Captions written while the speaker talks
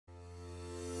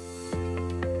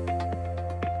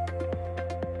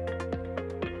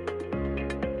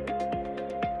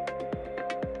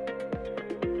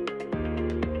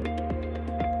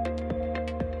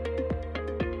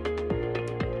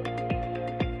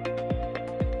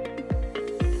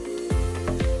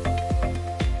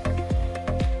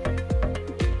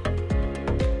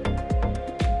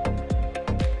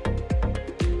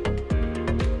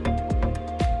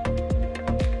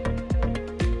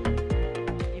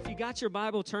got your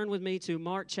Bible, turn with me to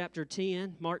Mark chapter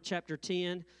 10. Mark chapter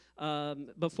 10.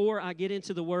 Before I get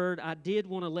into the Word, I did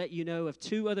want to let you know of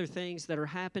two other things that are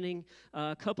happening,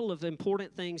 a couple of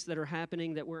important things that are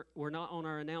happening that were not on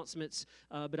our announcements,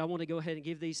 but I want to go ahead and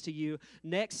give these to you.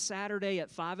 Next Saturday at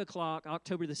 5 o'clock,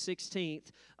 October the 16th,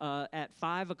 at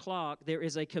 5 o'clock, there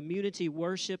is a community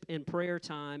worship and prayer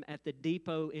time at the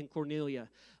Depot in Cornelia.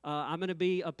 I'm going to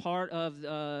be a part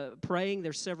of praying.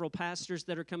 There's several pastors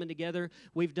that are coming together.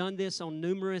 We've done this on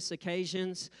numerous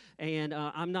occasions, and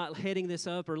I'm not heading this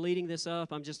up or leading this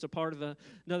up. I'm just a part of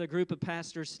another group of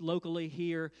pastors locally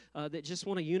here that just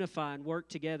want to unify and work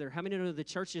together. How many know the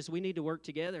churches, we need to work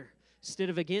together?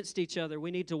 Instead of against each other, we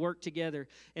need to work together.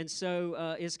 And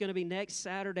so it's going to be next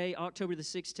Saturday, October the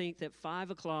 16th at 5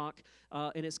 o'clock,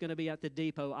 and it's going to be at the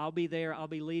Depot. I'll be there. I'll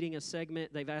be leading a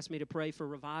segment. They've asked me to pray for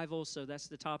revival, so that's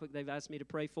the topic they've asked me to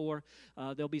pray for.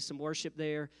 There'll be some worship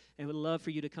there, and we'd love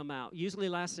for you to come out. Usually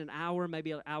lasts an hour,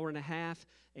 maybe an hour and a half,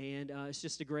 and it's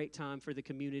just a great time for the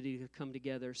community to come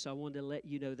together. So I wanted to let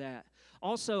you know that.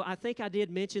 Also, I think I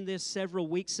did mention this several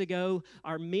weeks ago.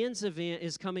 Our men's event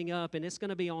is coming up, and it's going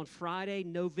to be on Friday,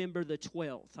 November the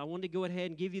 12th. I wanted to go ahead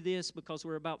and give you this because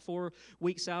we're about 4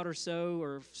 weeks out or so,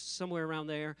 or somewhere around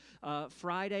there.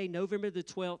 Friday, November the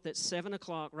 12th at 7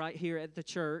 o'clock right here at the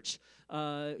church.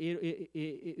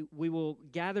 We will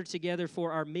gather together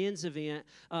for our men's event.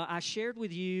 I shared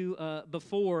with you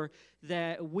before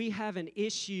that we have an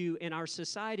issue in our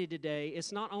society today.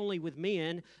 It's not only with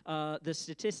men. The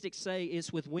statistics say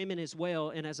it's with women as well.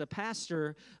 And as a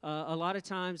pastor, a lot of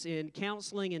times in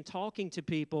counseling and talking to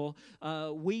people,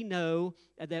 we know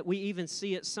that we even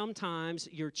see it sometimes.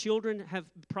 Your children have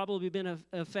probably been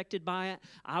affected by it.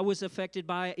 I was affected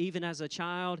by it even as a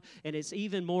child. And it's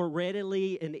even more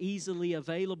readily and easily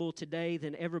available today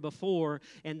than ever before.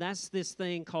 And that's this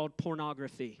thing called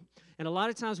pornography. And a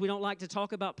lot of times we don't like to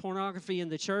talk about pornography in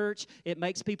the church. It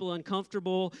makes people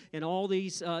uncomfortable and all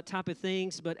these type of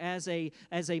things. But as a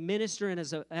minister and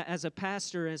as a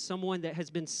pastor, as someone that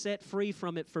has been set free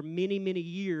from it for many, many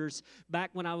years, back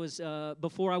when I was,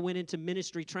 before I went into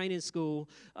ministry training school,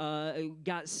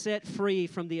 got set free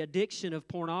from the addiction of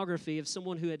pornography, of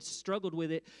someone who had struggled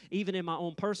with it, even in my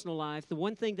own personal life. The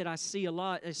one thing that I see a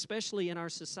lot, especially in our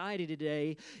society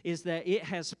today, is that it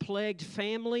has plagued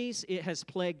families, it has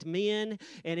plagued men,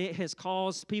 and it has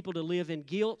caused people to live in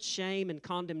guilt, shame, and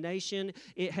condemnation.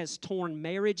 It has torn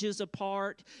marriages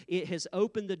apart. It has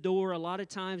opened the door, a lot of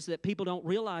times that people don't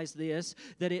realize this,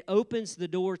 that it opens the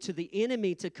door to the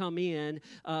enemy to come in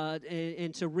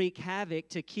and to wreak havoc,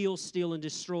 to kill, steal, and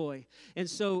destroy. And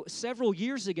so several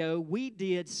years ago, we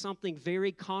did something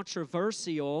very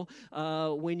controversial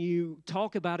when you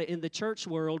talk about it in the church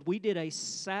world. We did a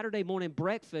Saturday morning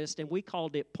breakfast, and we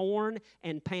called it Porn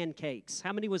and Pancakes.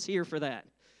 How many was here for that?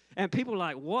 And people were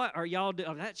like, what are y'all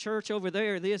doing? That church over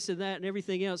there, this and that and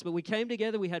everything else. But we came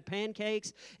together, we had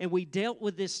pancakes, and we dealt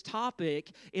with this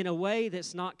topic in a way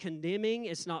that's not condemning.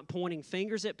 It's not pointing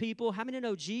fingers at people. How many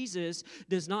know Jesus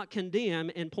does not condemn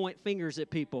and point fingers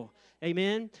at people?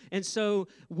 Amen? And so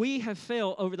we have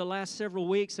felt over the last several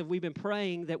weeks that we've been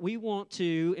praying that we want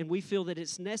to, and we feel that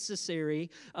it's necessary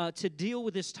to deal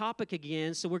with this topic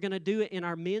again. So we're going to do it in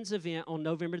our men's event on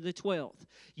November the 12th.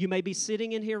 You may be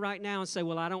sitting in here right now and say,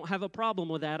 well, I don't have a problem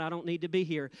with that. I don't need to be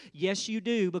here. Yes, you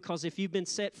do, because if you've been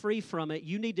set free from it,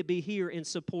 you need to be here in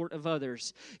support of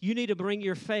others. You need to bring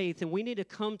your faith, and we need to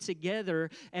come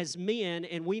together as men,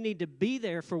 and we need to be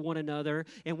there for one another,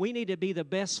 and we need to be the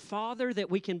best father that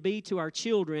we can be to our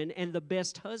children and the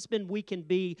best husband we can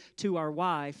be to our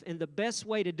wife. And the best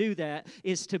way to do that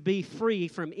is to be free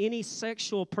from any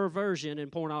sexual perversion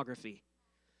and pornography.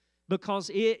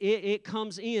 Because it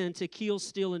comes in to kill,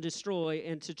 steal, and destroy,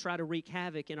 and to try to wreak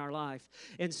havoc in our life.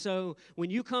 And so when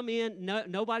you come in,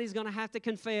 nobody's going to have to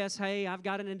confess, hey, I've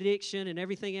got an addiction and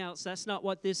everything else. That's not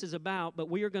what this is about. But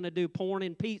we are going to do porn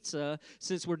and pizza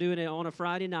since we're doing it on a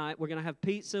Friday night. We're going to have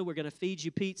pizza. We're going to feed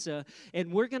you pizza.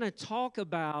 And we're going to talk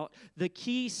about the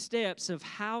key steps of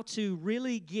how to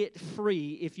really get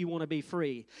free if you want to be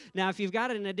free. Now, if you've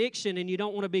got an addiction and you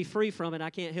don't want to be free from it, I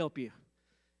can't help you.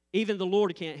 Even the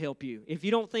Lord can't help you. If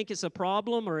you don't think it's a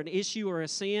problem or an issue or a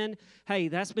sin, hey,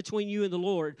 that's between you and the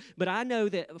Lord. But I know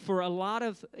that for a lot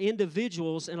of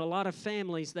individuals and a lot of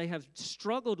families, they have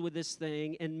struggled with this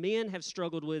thing, and men have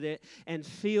struggled with it and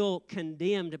feel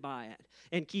condemned by it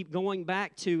and keep going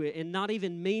back to it and not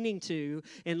even meaning to.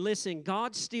 And listen,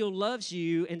 God still loves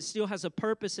you and still has a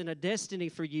purpose and a destiny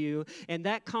for you. And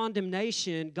that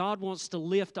condemnation, God wants to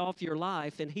lift off your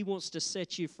life, and He wants to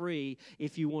set you free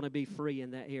if you want to be free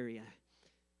in that area.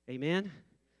 Amen?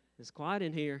 It's quiet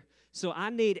in here. So I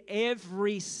need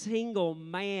every single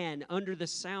man under the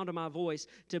sound of my voice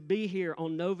to be here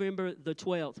on November the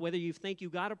 12th, whether you think you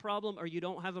got a problem or you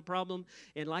don't have a problem.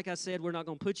 And like I said, we're not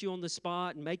going to put you on the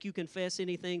spot and make you confess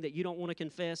anything that you don't want to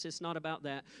confess. It's not about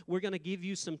that. We're going to give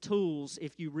you some tools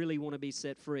if you really want to be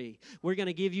set free. We're going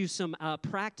to give you some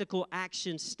practical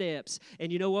action steps.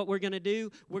 And you know what we're going to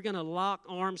do? We're going to lock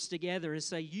arms together and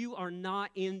say, you are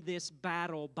not in this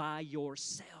battle by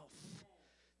yourself.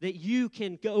 That you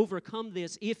can overcome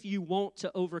this if you want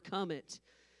to overcome it.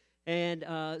 And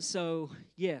so,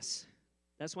 yes,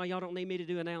 that's why y'all don't need me to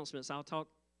do announcements. I'll talk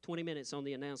 20 minutes on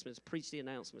the announcements, preach the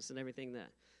announcements and everything that.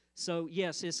 So,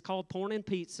 yes, it's called Porn and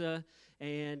Pizza,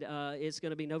 and it's going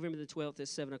to be November the 12th at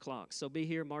 7 o'clock. So be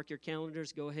here, mark your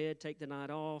calendars, go ahead, take the night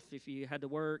off. If you had to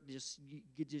work, just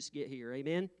get here.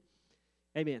 Amen?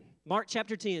 Amen. Mark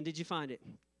chapter 10, did you find it?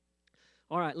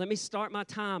 All right, let me start my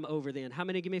time over then. How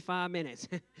many give me 5 minutes?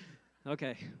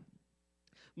 Okay.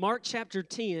 Mark chapter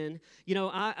 10, you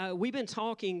know, we've been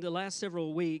talking the last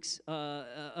several weeks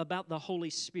about the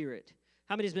Holy Spirit.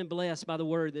 How many has been blessed by the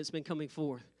word that's been coming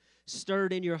forth?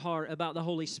 Stirred in your heart about the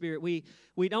Holy Spirit.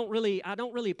 I don't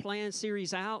really plan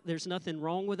series out. There's nothing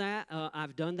wrong with that.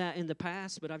 I've done that in the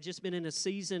past, but I've just been in a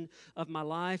season of my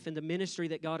life and the ministry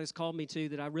that God has called me to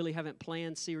that I really haven't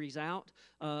planned series out.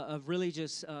 Of really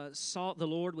just sought the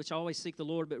Lord, which I always seek the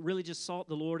Lord, but really just sought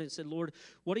the Lord and said, Lord,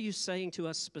 what are you saying to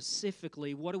us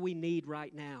specifically? What do we need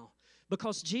right now?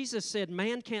 Because Jesus said,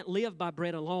 man can't live by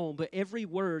bread alone, but every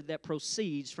word that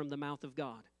proceeds from the mouth of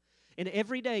God. And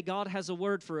every day, God has a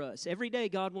word for us. Every day,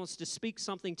 God wants to speak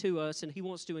something to us, and He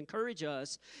wants to encourage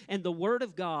us. And the Word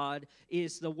of God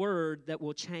is the word that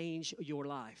will change your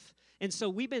life. And so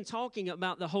we've been talking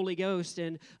about the Holy Ghost,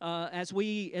 and as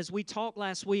we talked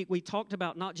last week, we talked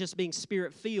about not just being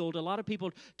Spirit-filled. A lot of people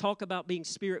talk about being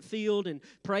Spirit-filled and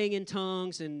praying in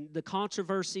tongues and the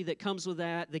controversy that comes with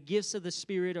that. The gifts of the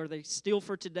Spirit, are they still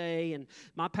for today? And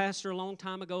my pastor a long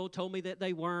time ago told me that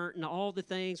they weren't, and all the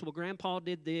things. Well, Grandpa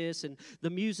did this, and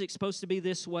the music's supposed to be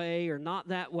this way or not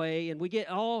that way, and we get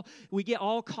all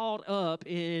caught up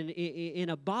in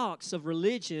a box of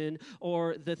religion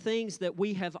or the things that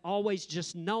we have always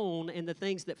just known and the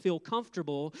things that feel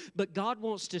comfortable. But God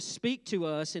wants to speak to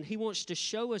us, and He wants to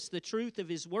show us the truth of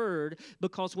His Word,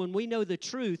 because when we know the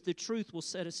truth will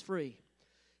set us free.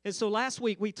 And so last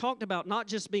week we talked about not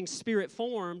just being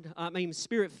Spirit-filled,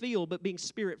 but being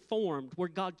Spirit-formed, where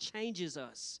God changes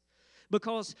us.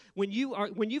 Because when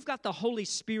you've got the Holy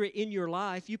Spirit in your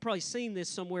life, you've probably seen this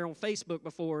somewhere on Facebook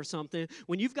before or something.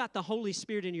 When you've got the Holy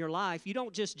Spirit in your life, you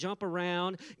don't just jump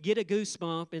around, get a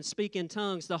goosebump, and speak in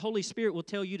tongues. The Holy Spirit will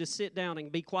tell you to sit down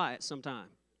and be quiet sometime.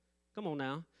 Come on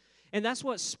now. And that's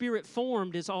what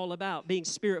Spirit-formed is all about, being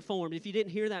Spirit-formed. If you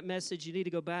didn't hear that message, you need to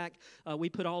go back. We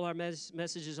put all our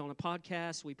messages on a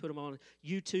podcast. We put them on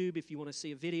YouTube. If you want to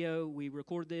see a video, we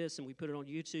record this and we put it on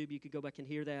YouTube. You could go back and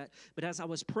hear that. But as I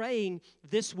was praying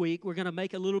this week, we're going to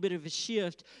make a little bit of a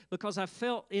shift, because I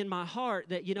felt in my heart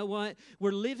that, you know what,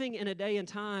 we're living in a day and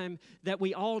time that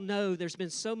we all know there's been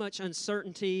so much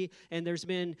uncertainty, and there's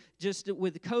been just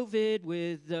with COVID,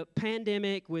 with the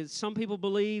pandemic, with some people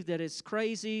believe that it's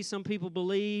crazy, some people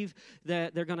believe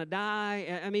that they're going to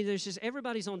die. I mean, there's just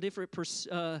everybody's on different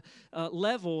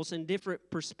levels and different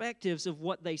perspectives of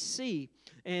what they see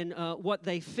and what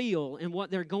they feel and what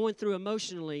they're going through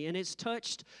emotionally. And it's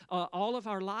touched all of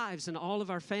our lives and all of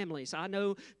our families. I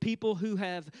know people who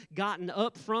have gotten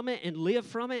up from it and lived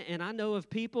from it, and I know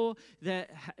of people that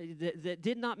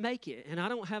did not make it. And I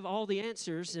don't have all the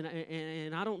answers,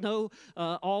 and I don't know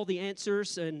all the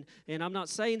answers, and I'm not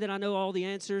saying that I know all the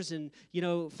answers. And, you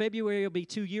know, February will be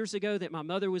 2 years ago that my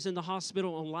mother was in the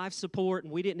hospital on life support,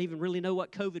 and we didn't even really know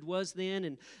what COVID was then.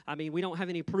 And, I mean, we don't have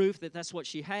any proof that that's what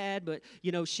she had, but,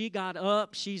 you know, she got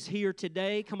up. She's here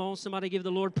today. Come on, somebody give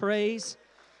the Lord praise.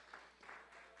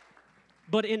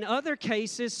 But in other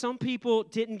cases, some people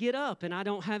didn't get up, and I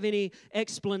don't have any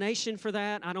explanation for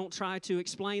that. I don't try to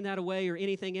explain that away or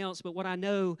anything else, but what I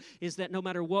know is that no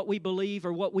matter what we believe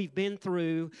or what we've been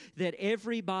through, that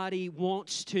everybody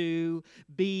wants to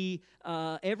be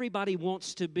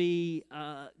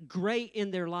great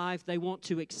in their life. They want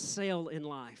to excel in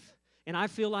life. And I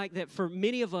feel like that for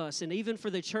many of us, and even for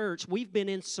the church, we've been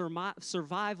in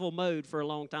survival mode for a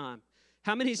long time.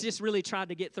 How many's just really tried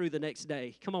to get through the next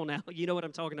day? Come on now, you know what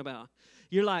I'm talking about.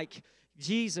 You're like,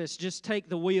 Jesus, just take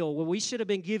the wheel. Well, we should have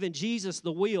been giving Jesus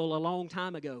the wheel a long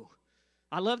time ago.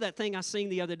 I love that thing I seen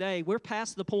the other day. We're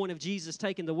past the point of Jesus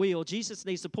taking the wheel. Jesus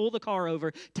needs to pull the car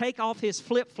over, take off his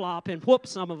flip-flop, and whoop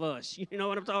some of us. You know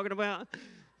what I'm talking about?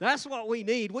 That's what we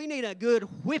need. We need a good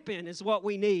whipping is what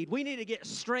we need. We need to get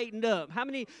straightened up.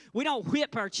 We don't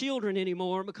whip our children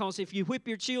anymore, because if you whip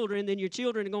your children, then your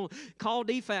children are going to call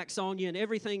defects on you and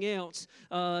everything else,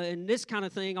 and this kind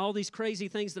of thing, all these crazy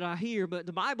things that I hear. But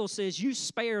the Bible says you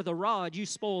spare the rod, you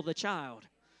spoil the child.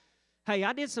 Hey,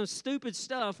 I did some stupid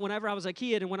stuff whenever I was a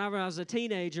kid and whenever I was a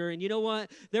teenager, and you know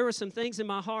what? There were some things in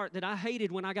my heart that I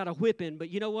hated when I got a whipping, but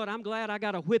you know what? I'm glad I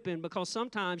got a whipping, because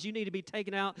sometimes you need to be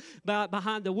taken out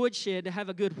behind the woodshed to have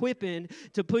a good whipping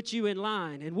to put you in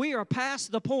line. And we are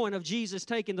past the point of Jesus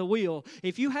taking the wheel.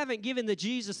 If you haven't given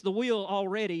Jesus the wheel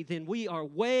already, then we are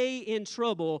way in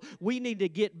trouble. We need to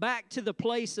get back to the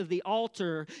place of the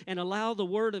altar and allow the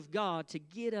Word of God to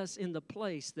get us in the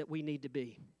place that we need to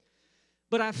be.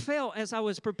 But I felt, as I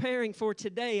was preparing for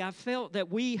today, I felt that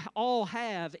we all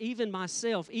have, even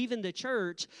myself, even the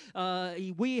church,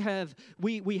 we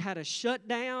had a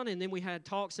shutdown, and then we had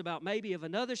talks about maybe of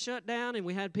another shutdown, and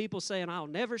we had people saying, I'll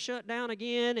never shut down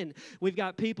again, and we've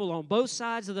got people on both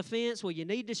sides of the fence. Well, you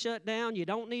need to shut down, you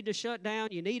don't need to shut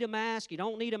down, you need a mask, you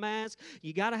don't need a mask,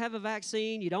 you got to have a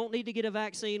vaccine, you don't need to get a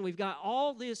vaccine. We've got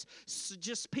all this,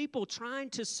 just people trying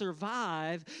to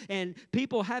survive, and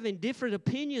people having different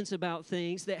opinions about things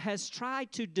that has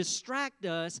tried to distract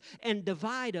us and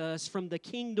divide us from the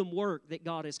kingdom work that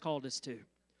God has called us to.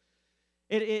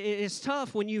 It's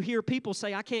tough when you hear people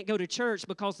say, I can't go to church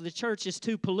because the church is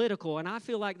too political, and I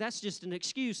feel like that's just an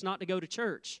excuse not to go to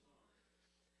church.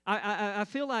 I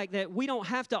feel like that we don't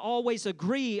have to always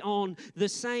agree on the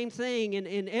same thing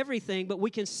in everything, but we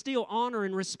can still honor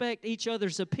and respect each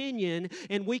other's opinion,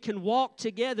 and we can walk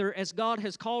together as God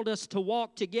has called us to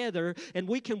walk together, and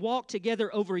we can walk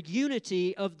together over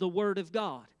unity of the Word of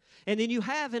God. And then you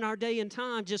have in our day and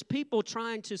time just people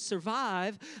trying to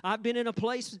survive. I've been in a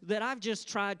place that I've just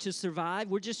tried to survive.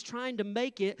 We're just trying to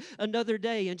make it another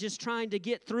day and just trying to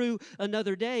get through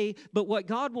another day. But what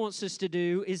God wants us to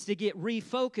do is to get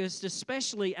refocused,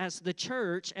 especially as the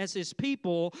church, as His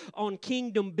people, on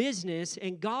kingdom business.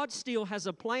 And God still has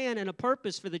a plan and a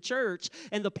purpose for the church.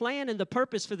 And the plan and the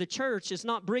purpose for the church is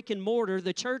not brick and mortar.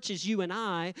 The church is you and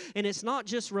I. And it's not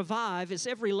just Revive. It's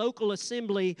every local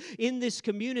assembly in this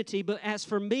community. But as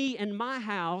for me and my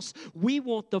house, we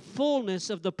want the fullness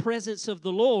of the presence of the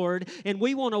Lord, and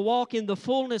we want to walk in the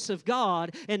fullness of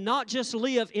God and not just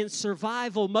live in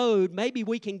survival mode. Maybe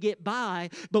we can get by,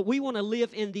 but we want to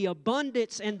live in the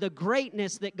abundance and the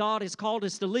greatness that God has called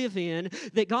us to live in,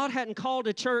 that God hadn't called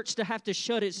a church to have to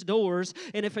shut its doors.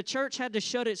 And if a church had to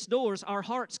shut its doors, our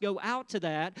hearts go out to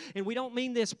that. And we don't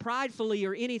mean this pridefully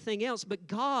or anything else, but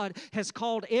God has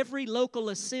called every local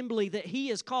assembly that He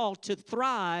has called to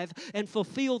thrive and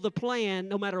fulfill the plan,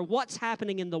 no matter what's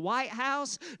happening in the White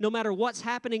House, no matter what's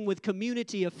happening with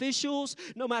community officials,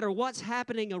 no matter what's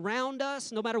happening around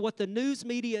us, no matter what the news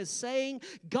media is saying.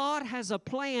 God has a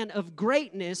plan of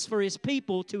greatness for His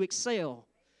people to excel.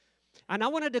 And I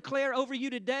want to declare over you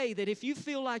today that if you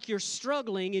feel like you're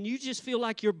struggling and you just feel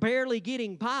like you're barely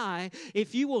getting by,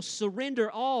 if you will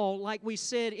surrender all, like we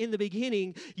said in the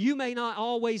beginning, you may not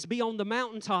always be on the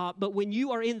mountaintop, but when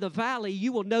you are in the valley,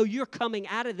 you will know you're coming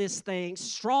out of this thing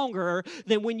stronger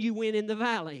than when you went in the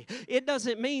valley. It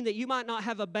doesn't mean that you might not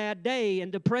have a bad day and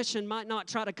depression might not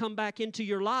try to come back into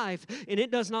your life, and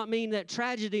it does not mean that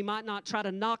tragedy might not try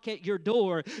to knock at your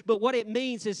door, but what it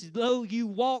means is though you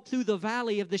walk through the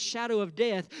valley of the shadow of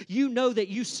death, you know that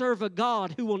you serve a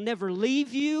God who will never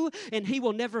leave you and He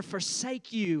will never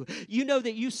forsake you. You know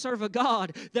that you serve a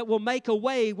God that will make a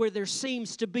way where there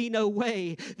seems to be no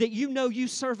way. That you know you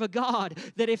serve a God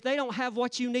that if they don't have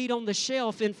what you need on the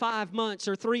shelf in 5 months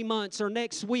or 3 months or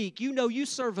next week, you know you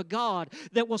serve a God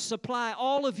that will supply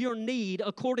all of your need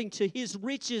according to His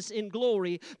riches in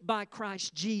glory by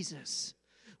Christ Jesus.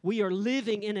 We are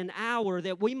living in an hour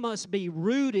that we must be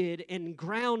rooted and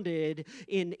grounded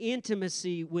in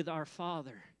intimacy with our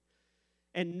Father,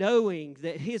 and knowing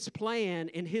that His plan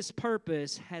and His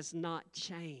purpose has not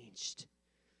changed.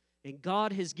 And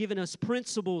God has given us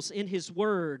principles in His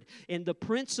Word, and the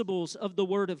principles of the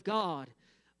Word of God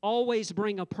always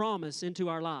bring a promise into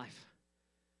our life.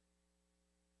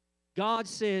 God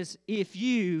says, if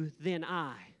you, then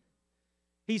I.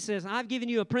 He says, I've given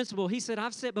you a principle. He said,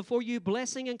 I've set before you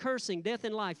blessing and cursing, death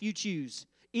and life. You choose.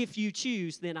 If you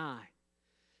choose, then I.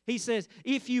 He says,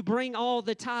 if you bring all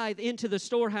the tithe into the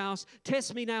storehouse,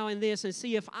 test me now in this and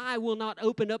see if I will not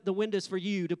open up the windows for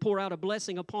you to pour out a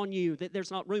blessing upon you that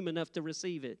there's not room enough to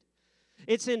receive it.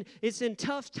 It's in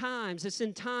tough times. It's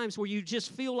in times where you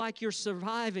just feel like you're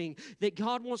surviving, that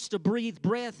God wants to breathe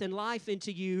breath and life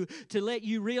into you to let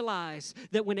you realize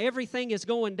that when everything is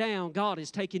going down, God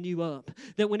is taking you up.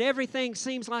 That when everything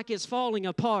seems like it's falling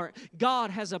apart,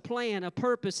 God has a plan, a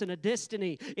purpose, and a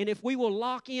destiny. And if we will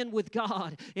lock in with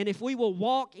God, and if we will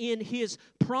walk in His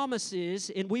promises,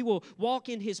 and we will walk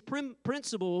in His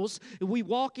principles, we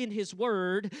walk in His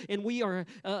Word, and we are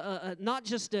not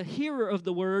just a hearer of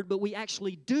the Word, but we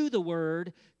actually do the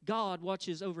Word, God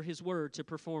watches over His Word to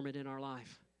perform it in our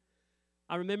life.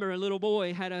 I remember a little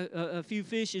boy had a few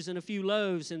fishes and a few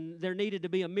loaves, and there needed to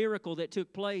be a miracle that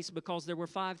took place because there were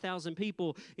 5,000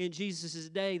 people in Jesus'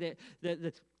 day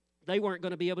that they weren't going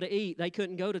to be able to eat. They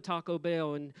couldn't go to Taco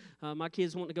Bell, and my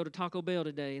kids want to go to Taco Bell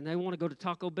today, and they want to go to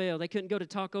Taco Bell. They couldn't go to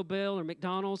Taco Bell or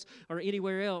McDonald's or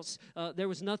anywhere else. There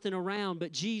was nothing around,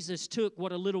 but Jesus took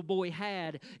what a little boy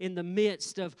had in the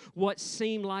midst of what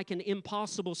seemed like an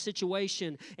impossible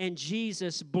situation, and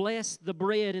Jesus blessed the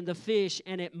bread and the fish,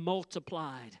 and it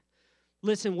multiplied.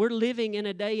 Listen, we're living in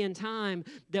a day and time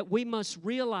that we must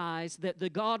realize that the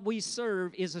God we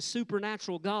serve is a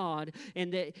supernatural God,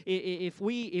 and that if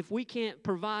we can't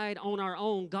provide on our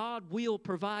own, God will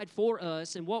provide for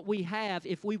us, and what we have,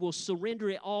 if we will surrender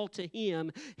it all to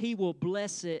Him, He will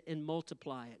bless it and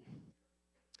multiply it.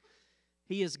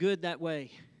 He is good that way.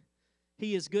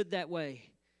 He is good that way.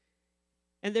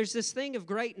 And there's this thing of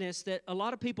greatness that a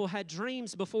lot of people had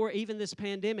dreams before even this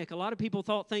pandemic. A lot of people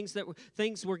thought things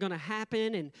were going to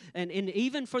happen, and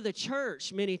even for the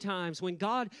church many times when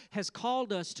God has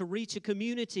called us to reach a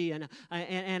community. And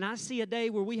I see a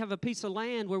day where we have a piece of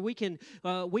land where we can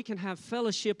have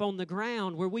fellowship on the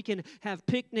ground, where we can have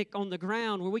picnic on the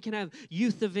ground, where we can have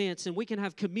youth events and we can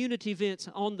have community events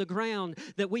on the ground,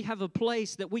 that we have a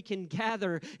place that we can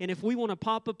gather. And if we want to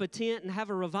pop up a tent and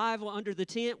have a revival under the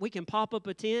tent, we can pop up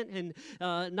a tent and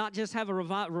not just have a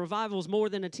revival's more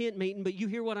than a tent meeting, but you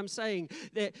hear what I'm saying,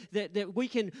 that we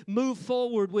can move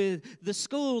forward with the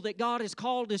school that God has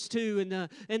called us to,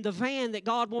 and the van that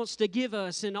God wants to give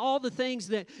us, and all the things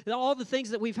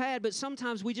that we've had. But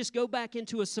sometimes we just go back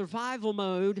into a survival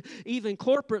mode, even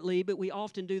corporately, but we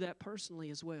often do that personally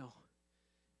as well.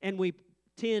 And we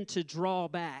tend to draw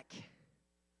back.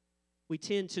 We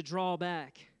tend to draw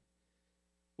back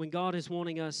when God is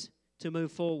wanting us to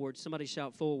move forward. Somebody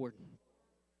shout forward.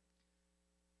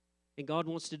 And God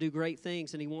wants to do great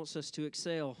things, and He wants us to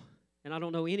excel. And I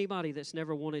don't know anybody that's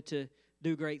never wanted to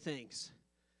do great things.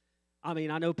 I mean,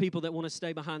 I know people that want to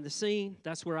stay behind the scene.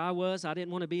 That's where I was. I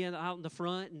didn't want to be out in the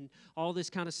front and all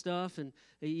this kind of stuff, and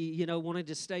wanted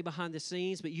to stay behind the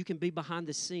scenes. But you can be behind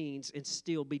the scenes and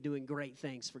still be doing great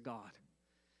things for God.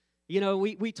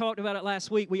 We talked about it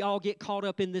last week. We all get caught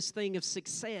up in this thing of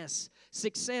success.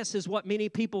 Success is what many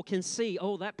people can see.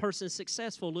 Oh, that person's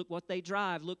successful. Look what they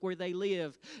drive. Look where they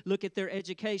live. Look at their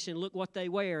education. Look what they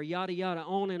wear. Yada, yada,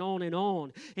 on and on and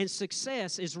on. And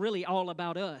success is really all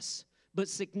about us, but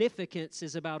significance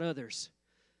is about others.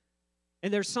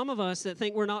 And there's some of us that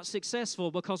think we're not successful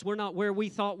because we're not where we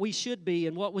thought we should be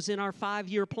and what was in our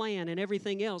 5-year plan and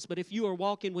everything else. But if you are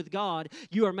walking with God,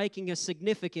 you are making a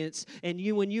significance. And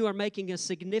when you are making a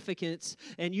significance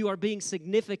and you are being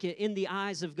significant in the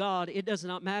eyes of God, it does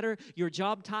not matter your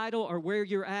job title or where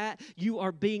you're at. You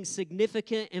are being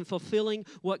significant and fulfilling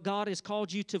what God has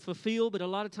called you to fulfill. But a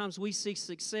lot of times we see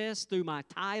success through my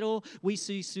title. We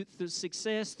see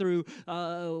success through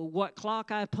what clock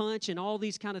I punch and all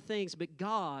these kind of things. But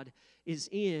God is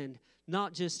in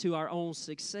not just to our own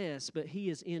success, but He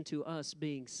is into us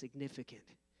being significant.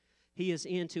 He is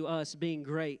into us being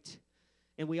great.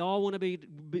 And we all want to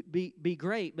be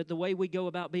great, but the way we go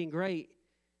about being great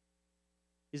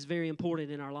is very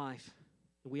important in our life.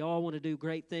 And we all want to do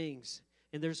great things.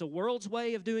 And there's a world's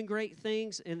way of doing great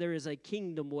things, and there is a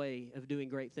kingdom way of doing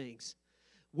great things.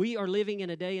 We are living in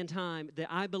a day and time that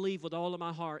I believe with all of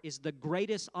my heart is the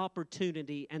greatest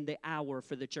opportunity and the hour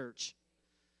for the church.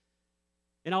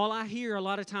 And all I hear a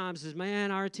lot of times is,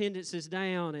 man, our attendance is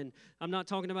down. And I'm not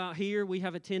talking about here. We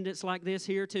have attendance like this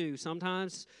here too.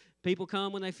 Sometimes people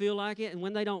come when they feel like it and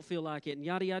when they don't feel like it, and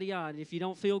yada, yada, yada. And if you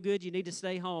don't feel good, you need to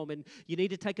stay home, and you need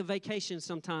to take a vacation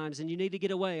sometimes, and you need to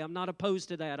get away. I'm not opposed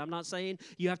to that. I'm not saying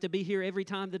you have to be here every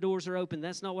time the doors are open.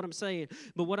 That's not what I'm saying.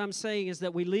 But what I'm saying is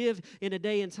that we live in a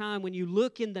day and time when you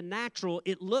look in the natural,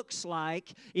 it looks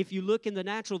like, if you look in the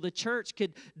natural, the church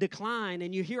could decline,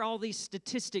 and you hear all these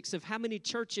statistics of how many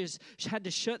churches had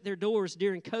to shut their doors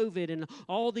during COVID and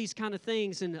all these kind of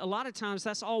things, and a lot of times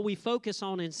that's all we focus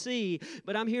on and see.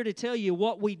 But I'm here to to tell you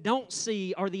what we don't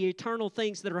see are the eternal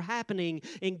things that are happening,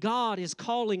 and God is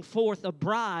calling forth a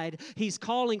bride. He's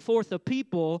calling forth a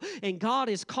people, and God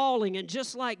is calling, and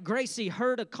just like Gracie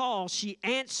heard a call, she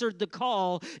answered the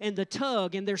call and the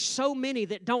tug, and there's so many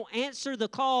that don't answer the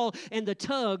call and the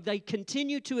tug. They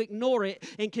continue to ignore it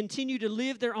and continue to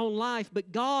live their own life,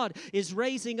 but God is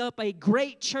raising up a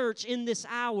great church in this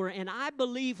hour, and I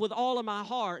believe with all of my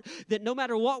heart that no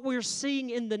matter what we're seeing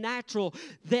in the natural,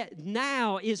 that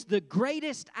now is the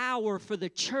greatest hour for the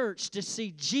church to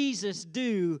see Jesus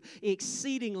do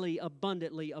exceedingly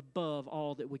abundantly above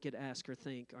all that we could ask or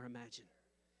think or imagine.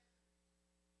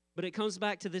 But it comes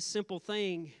back to this simple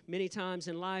thing. Many times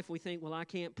in life we think, well, I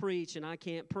can't preach and I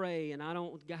can't pray and I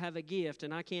don't have a gift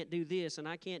and I can't do this and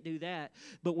I can't do that.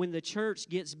 But when the church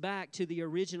gets back to the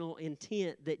original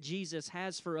intent that Jesus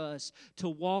has for us to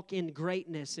walk in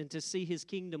greatness and to see His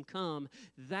kingdom come,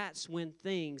 that's when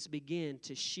things begin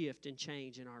to shift and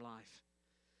change in our life.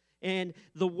 And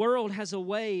the world has a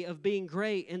way of being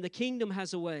great, and the kingdom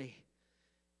has a way.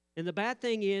 And the bad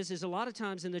thing is a lot of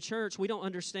times in the church, we don't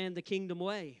understand the kingdom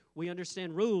way. We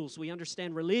understand rules, we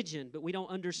understand religion, but we don't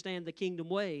understand the kingdom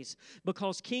ways.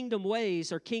 Because kingdom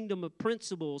ways are kingdom of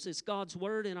principles. It's God's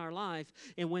word in our life.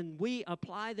 And when we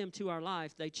apply them to our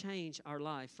life, they change our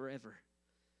life forever.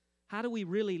 How do we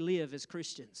really live as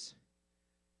Christians?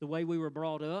 The way we were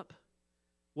brought up,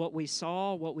 what we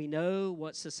saw, what we know,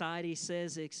 what society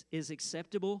says is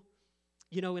acceptable.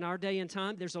 You know, in our day and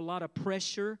time, there's a lot of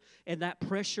pressure, and that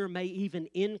pressure may even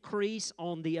increase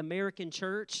on the American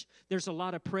church. There's a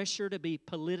lot of pressure to be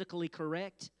politically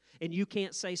correct, and you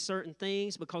can't say certain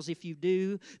things because if you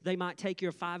do, they might take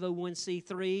your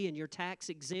 501c3 and your tax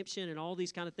exemption and all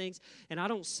these kind of things. And I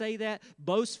don't say that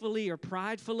boastfully or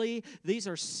pridefully. These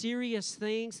are serious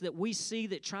things that we see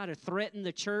that try to threaten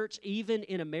the church, even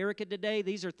in America today.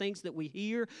 These are things that we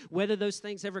hear. Whether those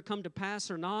things ever come to pass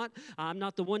or not, I'm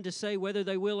not the one to say whether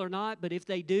they will or not, but if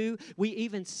they do, we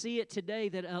even see it today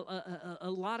that a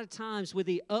lot of times with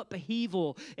the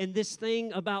upheaval and this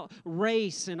thing about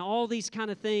race and all these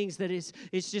kind of things that is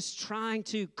just trying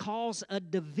to cause a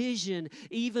division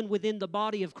even within the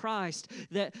body of Christ,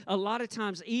 that a lot of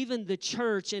times even the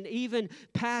church and even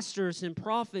pastors and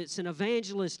prophets and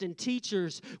evangelists and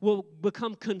teachers will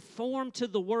become conformed to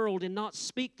the world and not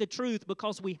speak the truth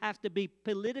because we have to be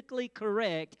politically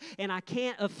correct, and I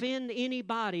can't offend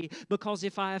anybody, because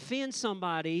if I offend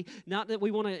somebody, not that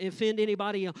we want to offend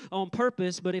anybody on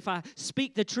purpose, but if I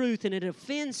speak the truth and it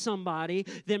offends somebody,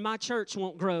 then my church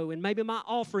won't grow and maybe my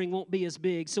offering won't be as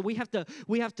big. So we have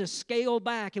to scale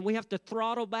back, and we have to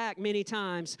throttle back many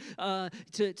times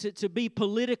to be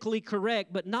politically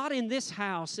correct, but not in this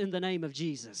house in the name of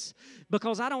Jesus.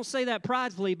 Because I don't say that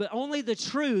pridefully, but only the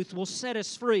truth will set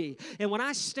us free. And when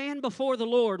I stand before the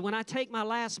Lord, when I take my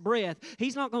last breath,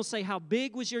 He's not going to say, how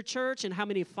big was your church and how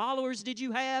many followers did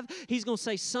you have? He's going to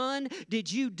say, son,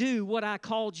 did you do what I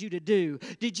called you to do?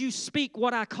 Did you speak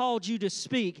what I called you to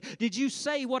speak? Did you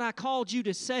say what I called you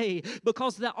to say?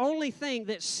 Because the only thing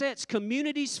that sets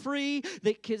communities free,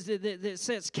 that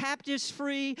sets captives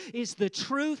free, is the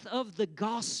truth of the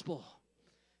gospel.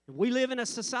 We live in a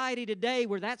society today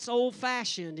where that's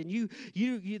old-fashioned, and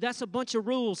that's a bunch of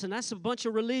rules, and that's a bunch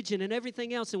of religion and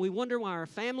everything else, and we wonder why our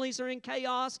families are in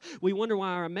chaos. We wonder why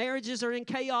our marriages are in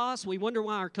chaos. We wonder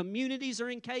why our communities are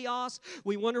in chaos.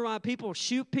 We wonder why people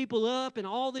shoot people up and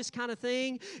all this kind of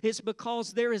thing. It's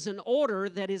because there is an order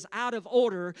that is out of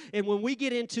order, and when we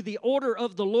get into the order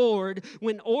of the Lord,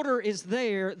 when order is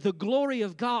there, the glory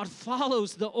of God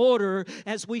follows the order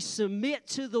as we submit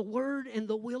to the Word and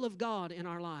the will of God in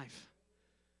our life.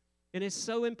 And it's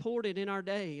so important in our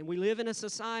day. And we live in a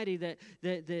society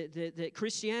that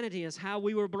Christianity is how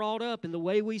we were brought up and the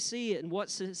way we see it and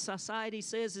what society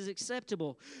says is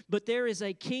acceptable. But there is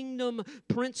a kingdom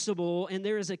principle and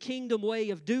there is a kingdom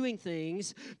way of doing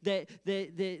things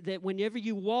that whenever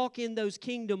you walk in those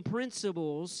kingdom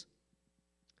principles,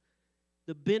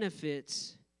 the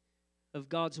benefits of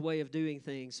God's way of doing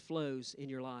things flows in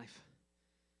your life.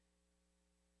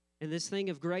 And this thing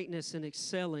of greatness and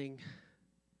excelling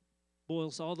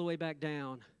boils all the way back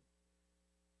down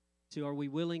to, are we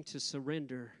willing to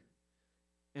surrender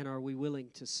and are we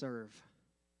willing to serve?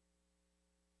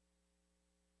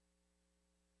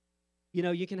 You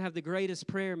know, you can have the greatest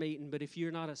prayer meeting, but if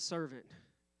you're not a servant,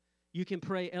 you can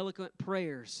pray eloquent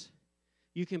prayers,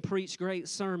 you can preach great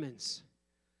sermons,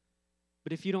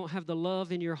 but if you don't have the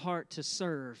love in your heart to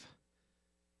serve,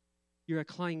 you're a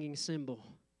clanging cymbal.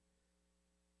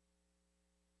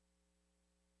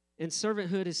 And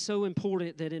servanthood is so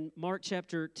important that in Mark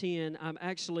chapter 10, I'm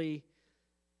actually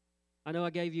I know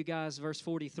I gave you guys verse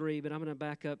 43, but I'm going to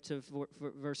back up to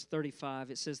verse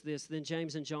 35. It says this, Then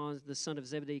James and John, the son of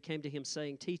Zebedee, came to him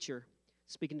saying, Teacher,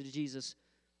 speaking to Jesus,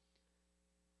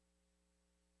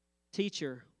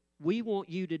 Teacher, we want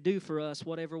you to do for us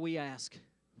whatever we ask.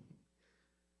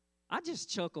 I just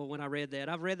chuckle when I read that.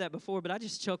 I've read that before, but I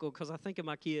just chuckle because I think of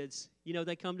my kids. You know,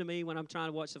 they come to me when I'm trying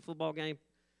to watch the football game.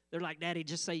 They're like, Daddy,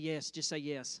 just say yes, just say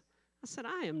yes. I said,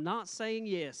 I am not saying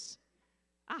yes.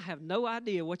 I have no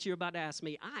idea what you're about to ask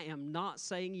me. I am not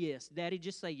saying yes. Daddy,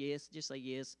 just say yes, just say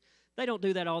yes. They don't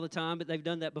do that all the time, but they've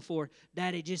done that before.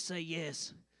 Daddy, just say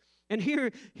yes. And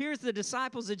here's the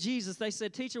disciples of Jesus. They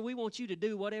said, Teacher, we want you to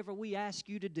do whatever we ask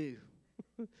you to do.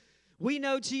 We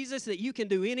know, Jesus, that you can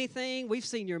do anything. We've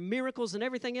seen your miracles and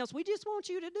everything else. We just want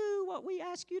you to do what we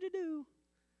ask you to do.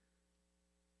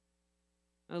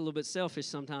 A little bit selfish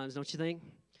sometimes, don't you think?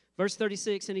 Verse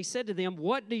 36, and he said to them,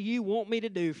 What do you want me to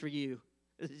do for you?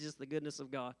 It's just the goodness of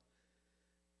God.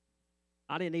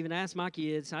 I didn't even ask my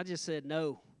kids. I just said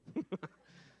no.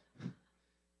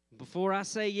 Before I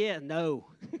say yes, no.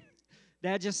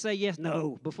 Dad, just say yes,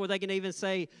 no. Before they can even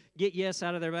say, get yes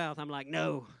out of their mouth, I'm like,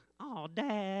 no. Oh,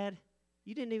 Dad,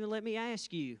 you didn't even let me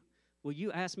ask you. Well,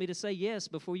 you asked me to say yes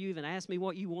before you even asked me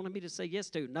what you wanted me to say yes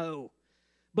to. No.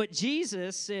 But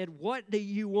Jesus said, what do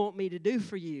you want me to do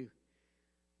for you?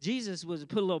 Jesus was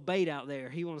put a little bait out there.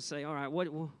 He wanted to say, all right,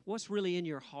 what's really in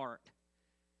your heart?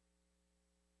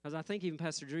 Because I think even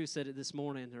Pastor Drew said it this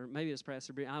morning, or maybe it was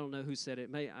Pastor Bree. I don't know who said it.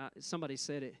 Somebody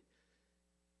said it.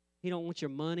 He don't want your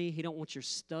money. He don't want your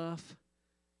stuff.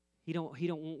 He don't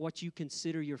want what you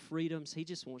consider your freedoms. He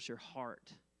just wants your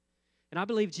heart. And I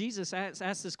believe Jesus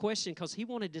asked this question because he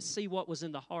wanted to see what was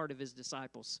in the heart of his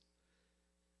disciples.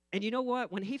 And you know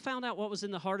what? When he found out what was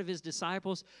in the heart of his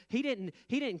disciples, he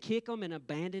didn't kick them and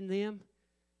abandon them.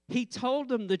 He told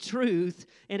them the truth,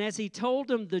 and as he told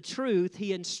them the truth,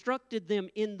 he instructed them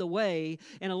in the way.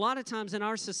 And a lot of times in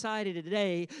our society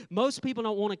today, most people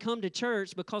don't want to come to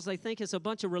church because they think it's a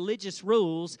bunch of religious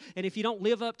rules, and if you don't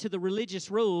live up to the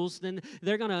religious rules, then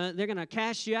they're gonna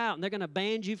cast you out, and they're gonna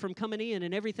ban you from coming in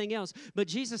and everything else. But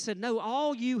Jesus said, no,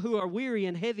 all you who are weary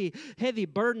and heavy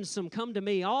burdensome, come to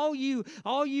me. All you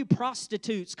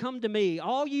prostitutes, come to me.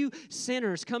 All you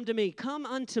sinners, come to me. Come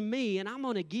unto me, and I'm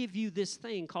going to give you this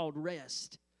thing called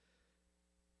rest.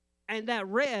 And that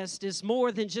rest is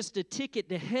more than just a ticket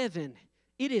to heaven.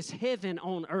 It is heaven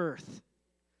on earth.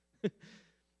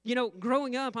 You know,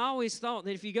 growing up, I always thought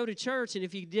that if you go to church and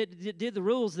if you did the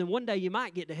rules, then one day you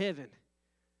might get to heaven.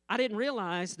 I didn't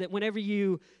realize that whenever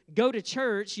you go to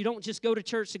church, you don't just go to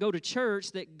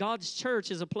church, that God's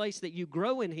church is a place that you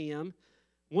grow in Him.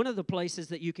 One of the places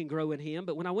that you can grow in Him.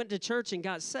 But when I went to church and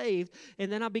got saved, and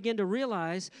then I began to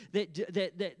realize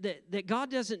that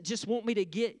God doesn't just want me to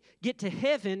get to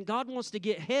heaven. God wants to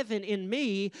get heaven in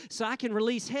me so I can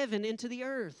release heaven into the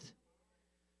earth.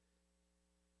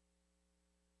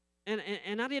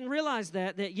 And I didn't realize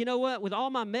that, you know what, with all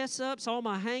my mess-ups, all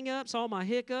my hang-ups, all my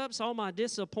hiccups, all my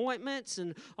disappointments,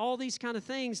 and all these kind of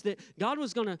things, that God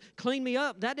was going to clean me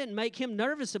up. That didn't make Him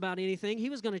nervous about anything. He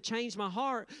was going to change my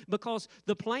heart because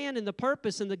the plan and the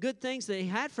purpose and the good things that He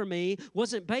had for me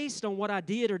wasn't based on what I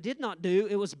did or did not do.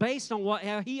 It was based on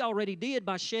how He already did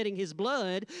by shedding His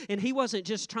blood, and He wasn't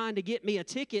just trying to get me a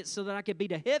ticket so that I could be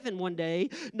to heaven one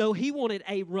day. No, He wanted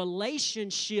a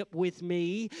relationship with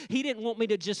me. He didn't want me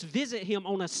to just visit Him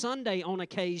on a Sunday on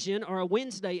occasion or a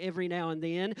Wednesday every now and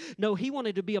then. No, He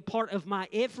wanted to be a part of my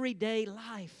everyday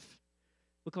life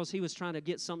because He was trying to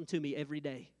get something to me every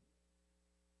day.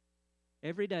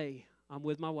 Every day I'm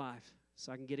with my wife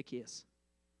so I can get a kiss.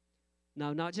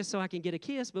 No, not just so I can get a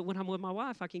kiss, but when I'm with my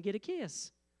wife, I can get a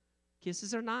kiss.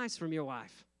 Kisses are nice from your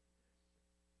wife.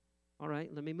 All right,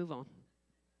 let me move on.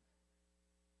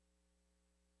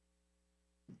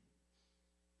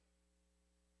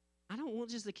 I don't want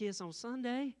just a kiss on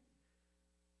Sunday.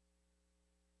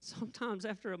 Sometimes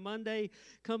after a Monday,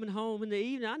 coming home in the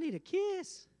evening, I need a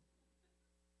kiss.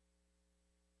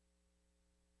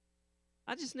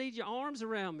 I just need your arms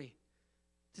around me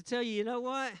to tell you, you know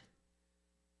what?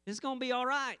 It's going to be all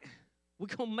right. We're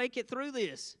going to make it through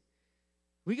this.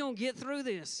 We're going to get through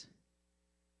this.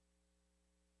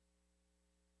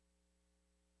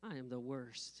 I am the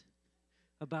worst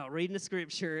about reading the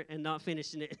scripture and not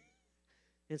finishing it.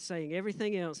 And saying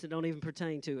everything else that don't even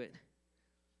pertain to it.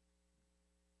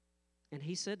 And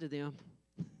he said to them,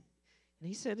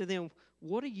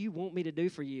 what do you want me to do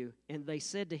for you? And they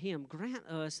said to him, grant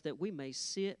us that we may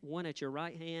sit one at your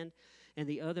right hand and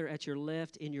the other at your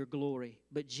left in your glory.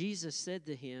 But Jesus said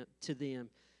to them,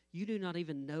 you do not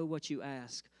even know what you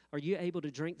ask. are you able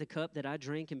to drink the cup that I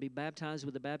drink and be baptized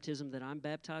with the baptism that I'm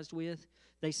baptized with?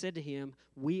 They said to him,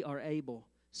 we are able.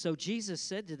 So Jesus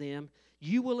said to them,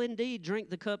 you will indeed drink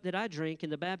the cup that I drink,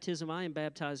 and the baptism I am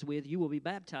baptized with, you will be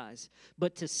baptized.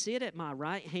 But to sit at my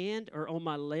right hand or on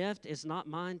my left is not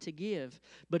mine to give,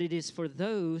 but it is for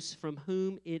those from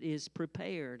whom it is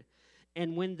prepared.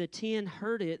 And when the 10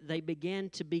 heard it, they began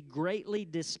to be greatly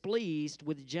displeased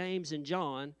with James and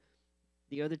John.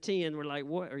 The other 10 were like,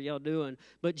 what are y'all doing?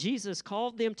 But Jesus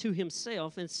called them to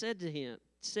himself and said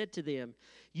to them,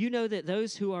 you know that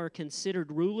those who are considered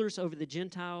rulers over the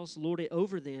Gentiles lord it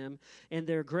over them, and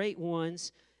their great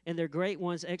ones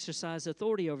exercise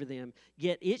authority over them.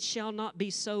 Yet it shall not be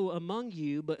so among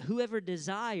you, but whoever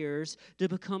desires to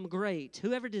become great,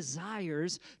 whoever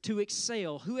desires to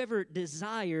excel, whoever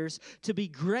desires to be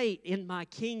great in my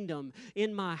kingdom,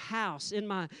 in my house, in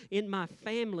my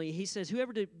family, he says,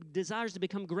 whoever desires to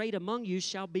become great among you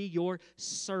shall be your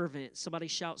servant. Somebody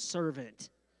shout servant.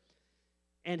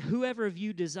 And whoever of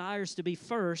you desires to be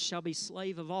first shall be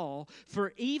slave of all.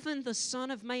 For even the Son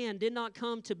of Man did not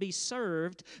come to be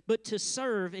served, but to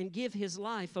serve and give his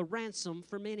life a ransom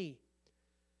for many.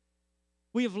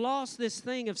 We have lost this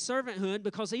thing of servanthood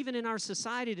because even in our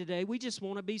society today, we just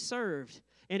want to be served.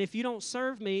 And if you don't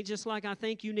serve me, just like I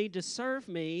think you need to serve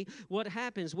me, what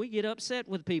happens? We get upset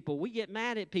with people. We get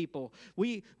mad at people.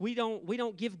 We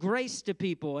don't give grace to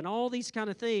people and all these kind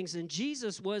of things. And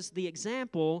Jesus was the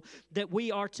example that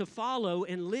we are to follow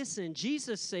and listen.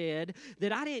 Jesus said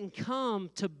that I didn't come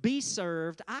to be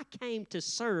served. I came to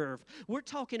serve. We're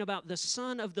talking about the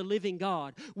Son of the living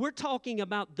God. We're talking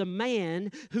about the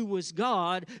man who was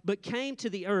God but came to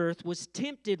the earth, was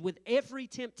tempted with every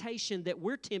temptation that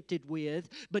we're tempted with,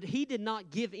 but he did not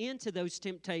give in to those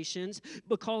temptations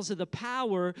because of the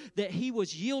power that he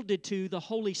was yielded to, the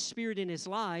Holy Spirit in his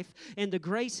life and the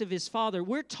grace of his Father.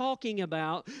 We're talking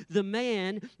about the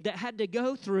man that had to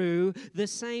go through the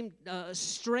same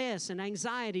stress and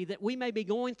anxiety that we may be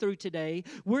going through today.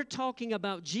 We're talking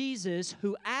about Jesus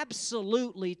who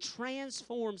absolutely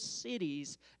transformed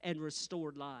cities and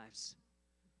restored lives.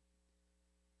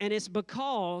 And it's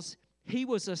because he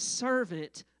was a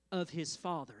servant of his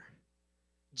Father.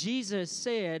 Jesus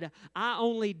said, I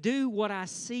only do what I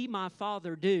see my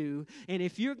Father do, and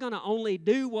if you're going to only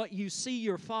do what you see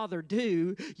your Father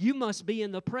do, you must be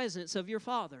in the presence of your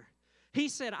Father. He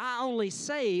said, I only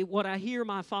say what I hear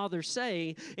my Father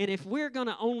say, and if we're going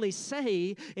to only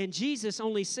say, and Jesus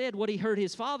only said what he heard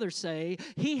his Father say,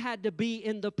 he had to be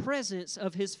in the presence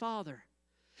of his Father.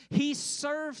 He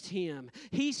served him.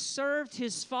 He served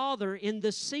his Father in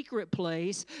the secret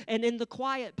place and in the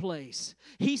quiet place.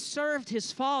 He served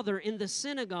his Father in the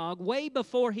synagogue way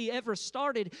before he ever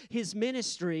started his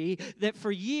ministry, that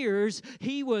for years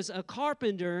he was a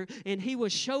carpenter and he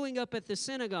was showing up at the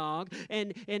synagogue,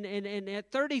 and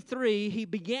at 33 he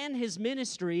began his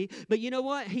ministry. But you know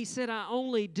what? He said, I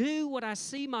only do what I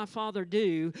see my Father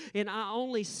do, and I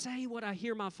only say what I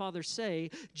hear my Father say.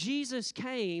 Jesus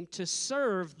came to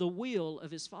serve the will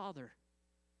of his Father.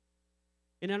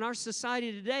 And in our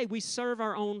society today, we serve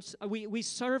our own. We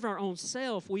serve our own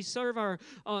self. We serve our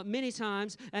many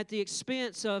times at the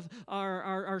expense of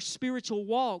our spiritual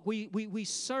walk. We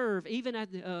serve even at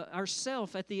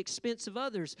ourself at the expense of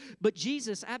others. But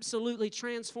Jesus absolutely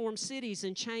transformed cities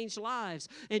and changed lives.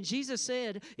 And Jesus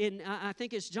said in I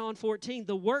think it's John 14,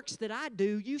 the works that I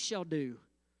do, you shall do.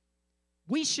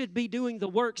 We should be doing the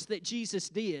works that Jesus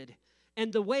did.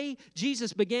 And the way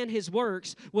Jesus began his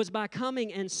works was by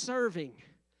coming and serving.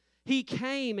 He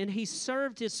came and he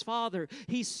served his Father.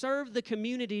 He served the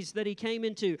communities that he came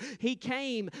into. He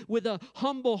came with a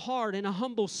humble heart and a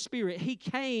humble spirit. He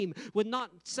came with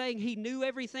not saying he knew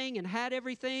everything and had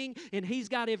everything and he's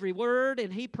got every word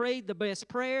and he prayed the best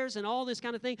prayers and all this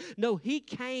kind of thing. No, he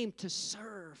came to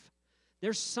serve.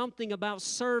 There's something about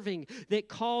serving that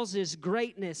causes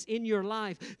greatness in your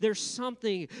life. There's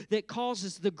something that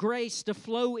causes the grace to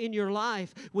flow in your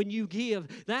life when you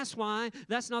give. That's why,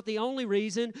 that's not the only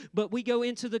reason, but we go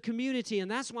into the community,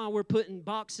 and that's why we're putting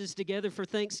boxes together for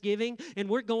Thanksgiving, and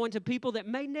we're going to people that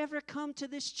may never come to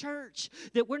this church,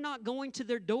 that we're not going to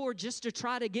their door just to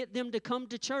try to get them to come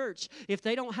to church. If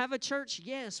they don't have a church,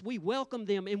 yes, we welcome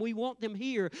them and we want them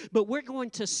here, but we're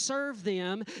going to serve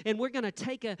them, and we're going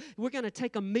to to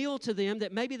take a meal to them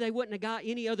that maybe they wouldn't have got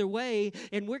any other way,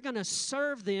 and we're going to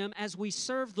serve them as we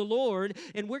serve the Lord,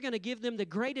 and we're going to give them the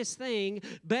greatest thing,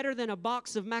 better than a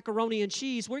box of macaroni and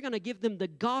cheese. We're going to give them the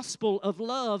gospel of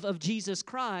love of Jesus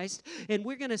Christ, and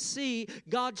we're going to see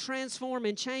God transform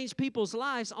and change people's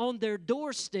lives on their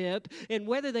doorstep, and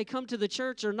whether they come to the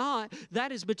church or not,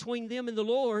 that is between them and the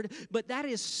Lord, but that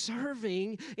is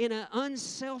serving in an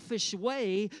unselfish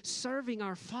way, serving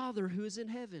our Father who is in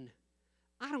heaven.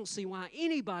 I don't see why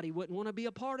anybody wouldn't want to be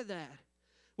a part of that.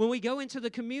 When we go into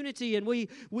the community and we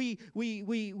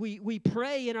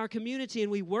pray in our community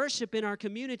and we worship in our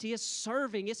community, it's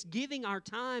serving, it's giving our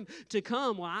time to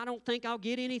come. Well, I don't think I'll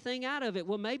get anything out of it.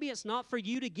 Well, maybe it's not for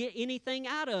you to get anything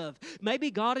out of. Maybe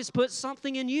God has put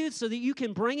something in you so that you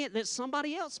can bring it, that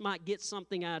somebody else might get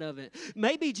something out of it.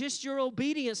 Maybe just your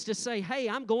obedience to say, hey,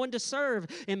 I'm going to serve,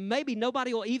 and maybe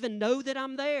nobody will even know that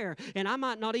I'm there, and I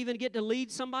might not even get to lead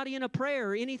somebody in a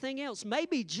prayer or anything else.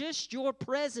 Maybe just your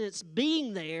presence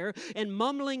being there and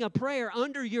mumbling a prayer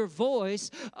under your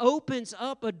voice opens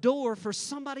up a door for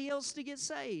somebody else to get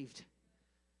saved.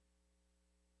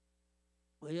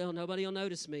 Well, nobody will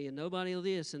notice me, and nobody will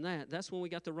this and that. That's when we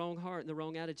got the wrong heart and the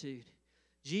wrong attitude.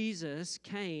 Jesus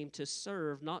came to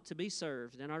serve, not to be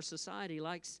served, and our society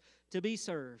likes to be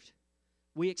served.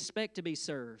 We expect to be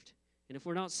served, and if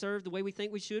we're not served the way we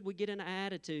think we should, we get an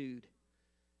attitude.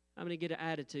 I'm going to get an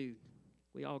attitude.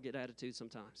 We all get attitude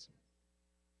sometimes.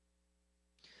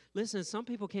 Listen, some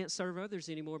people can't serve others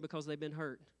anymore because they've been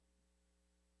hurt.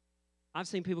 I've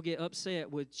seen people get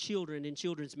upset with children in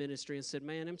children's ministry and said,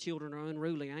 man, them children are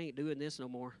unruly. I ain't doing this no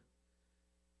more.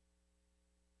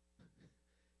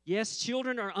 Yes,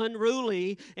 children are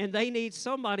unruly, and they need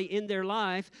somebody in their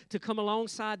life to come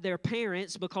alongside their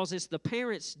parents, because it's the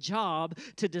parents' job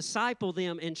to disciple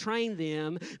them and train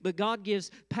them. But God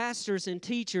gives pastors and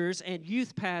teachers and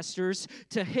youth pastors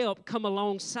to help come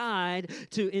alongside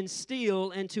to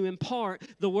instill and to impart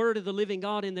the word of the living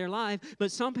God in their life.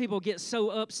 But some people get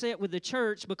so upset with the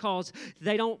church because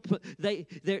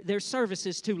their service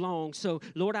is too long. So,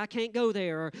 Lord, I can't go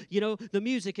there. Or, the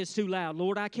music is too loud.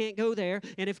 Lord, I can't go there.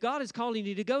 And if God is calling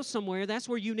you to go somewhere, that's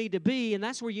where you need to be, and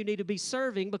that's where you need to be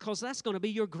serving, because that's going to be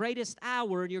your greatest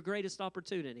hour and your greatest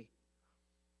opportunity.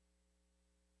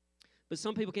 But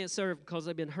some people can't serve because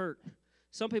they've been hurt.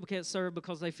 Some people can't serve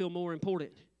because they feel more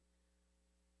important.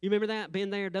 You remember that? Been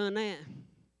there, done that.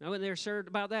 I wasn't there sure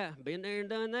about that. Been there and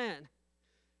done that.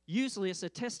 Usually it's a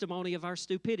testimony of our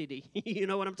stupidity. You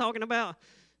know what I'm talking about?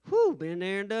 Whew, been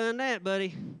there and done that,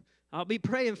 buddy. I'll be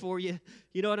praying for you.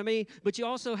 You know what I mean? But you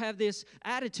also have this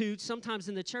attitude sometimes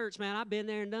in the church, man, I've been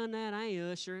there and done that. I ain't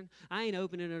ushering. I ain't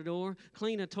opening a door.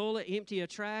 Clean a toilet, empty a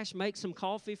trash, make some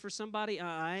coffee for somebody.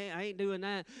 I ain't doing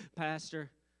that.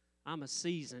 Pastor, I'm a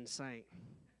seasoned saint.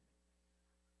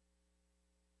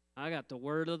 I got the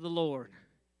word of the Lord.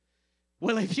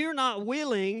 Well, if you're not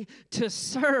willing to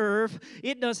serve,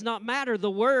 it does not matter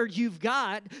the word you've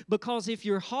got, because if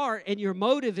your heart and your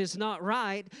motive is not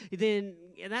right, then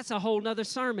that's a whole nother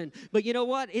sermon. But you know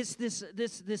what? It's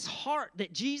this heart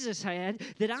that Jesus had,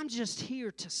 that I'm just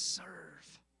here to serve.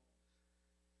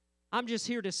 I'm just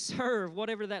here to serve,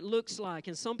 whatever that looks like.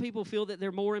 And some people feel that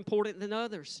they're more important than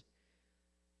others.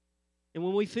 And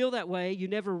when we feel that way, you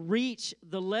never reach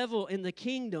the level in the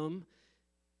kingdom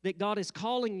that God is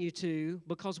calling you to,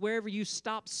 because wherever you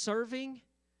stop serving,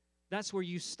 that's where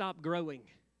you stop growing.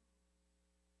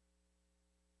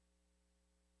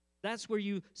 That's where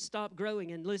you stop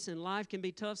growing. And listen, life can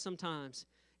be tough sometimes.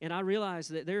 And I realize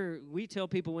that we tell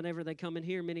people whenever they come in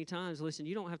here many times, listen,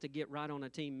 you don't have to get right on a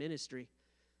team ministry.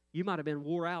 You might have been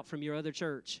wore out from your other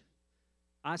church.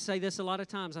 I say this a lot of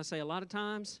times. I say a lot of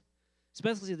times,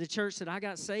 especially the church that I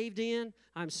got saved in,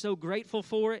 I'm so grateful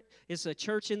for it. It's a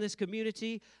church in this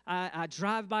community. I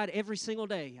drive by it every single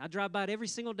day.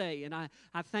 And I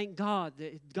thank God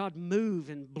that God move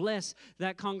and bless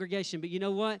that congregation. But you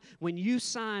know what? When you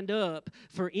signed up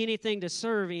for anything to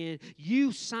serve in,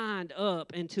 you signed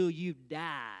up until you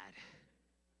died.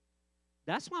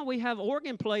 That's why we have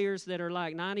organ players that are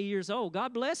like 90 years old.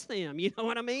 God bless them. You know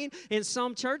what I mean? In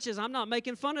some churches, I'm not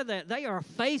making fun of that. They are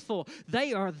faithful.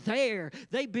 They are there.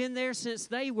 They've been there since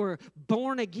they were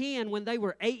born again when they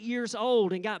were 8 years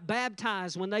old and got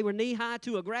baptized when they were knee-high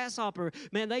to a grasshopper.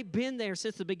 Man, they've been there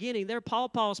since the beginning. Their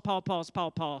pawpaws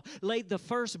laid the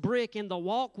first brick in the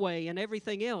walkway and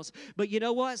everything else. But you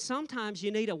know what? Sometimes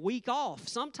you need a week off.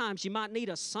 Sometimes you might need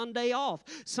a Sunday off.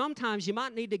 Sometimes you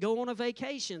might need to go on a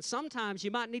vacation. Sometimes you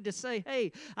might need to say,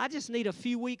 hey, I just need a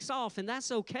few weeks off, and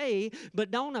that's okay, but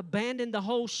don't abandon the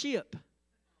whole ship.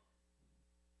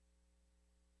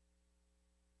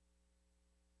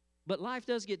 But life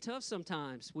does get tough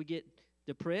sometimes. We get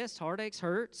depressed, heartaches,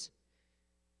 hurts.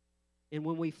 And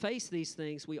when we face these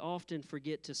things, we often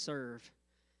forget to serve.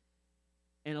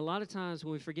 And a lot of times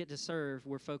when we forget to serve,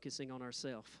 we're focusing on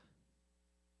ourselves.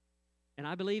 And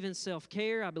I believe in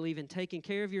self-care. I believe in taking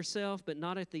care of yourself, but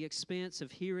not at the expense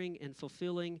of hearing and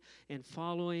fulfilling and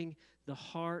following the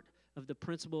heart of the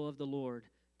principle of the Lord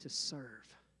to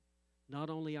serve. Not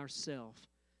only ourselves,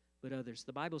 but others.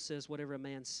 The Bible says, whatever a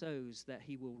man sows, that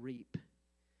he will reap.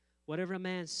 Whatever a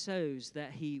man sows,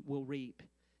 that he will reap.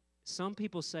 Some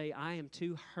people say, I am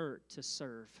too hurt to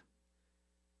serve.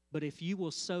 But if you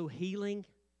will sow healing,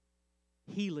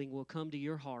 healing will come to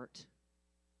your heart.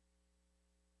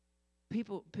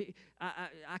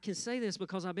 I can say this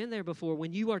because I've been there before.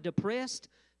 When you are depressed,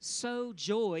 sow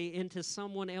joy into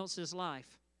someone else's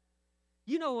life.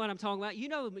 You know what I'm talking about.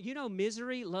 You know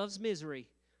misery loves misery.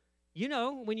 You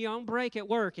know, when you're on break at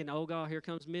work and, oh, God, here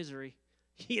comes misery.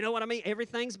 You know what I mean?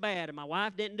 Everything's bad, and my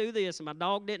wife didn't do this, and my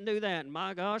dog didn't do that, and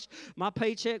my gosh, my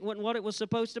paycheck wasn't what it was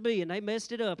supposed to be, and they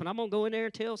messed it up, and I'm going to go in there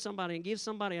and tell somebody and give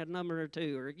somebody a number or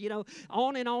two, or, you know,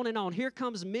 on and on and on. Here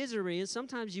comes misery, and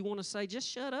sometimes you want to say, just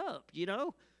shut up, you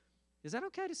know? Is that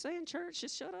okay to say in church?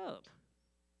 Just shut up.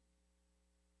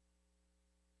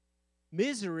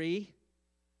 Misery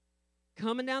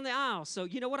coming down the aisle. So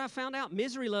you know what I found out?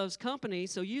 Misery loves company.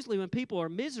 So usually when people are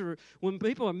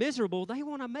miserable, they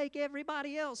want to make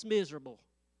everybody else miserable.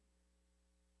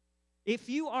 If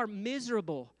you are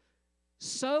miserable,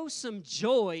 sow some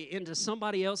joy into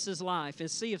somebody else's life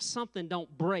and see if something don't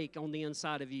break on the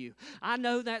inside of you. I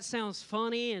know that sounds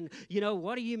funny, and, you know,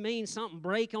 what do you mean something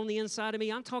break on the inside of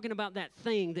me? I'm talking about that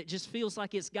thing that just feels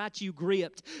like it's got you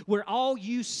gripped, where all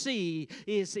you see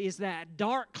is that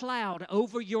dark cloud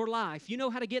over your life. You know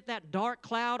how to get that dark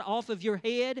cloud off of your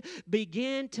head?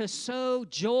 Begin to sow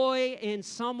joy in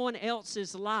someone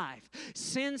else's life.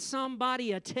 Send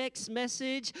somebody a text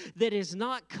message that is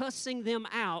not cussing them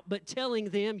out, but telling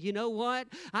them, you know what?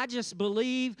 I just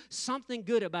believe something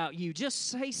good about you. Just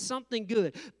say something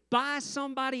good. Buy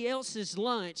somebody else's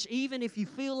lunch, even if you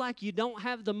feel like you don't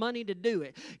have the money to do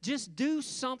it. Just do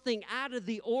something out of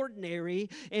the ordinary,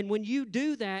 and when you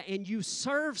do that and you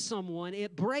serve someone,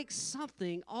 it breaks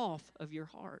something off of your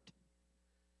heart.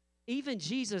 Even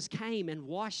Jesus came and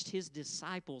washed his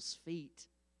disciples' feet.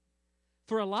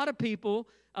 For a lot of people,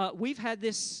 we've had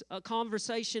this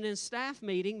conversation in staff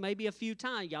meeting maybe a few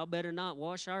times. Y'all better not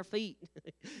wash our feet.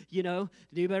 You know,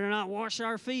 you better not wash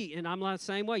our feet. And I'm like the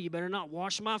same way. You better not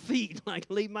wash my feet. Like,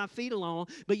 leave my feet alone.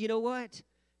 But you know what?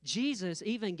 Jesus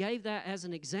even gave that as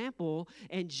an example,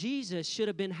 and Jesus should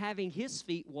have been having his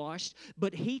feet washed,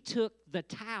 but he took the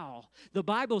towel. The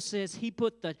Bible says he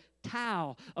put the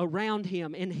towel around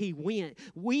him and he went.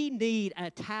 We need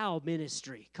a towel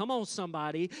ministry. Come on,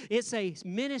 somebody. It's a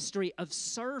ministry of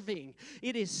serving.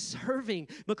 It is serving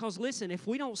because, listen, if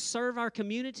we don't serve our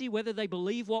community, whether they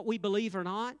believe what we believe or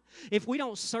not, if we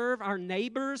don't serve our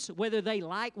neighbors, whether they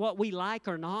like what we like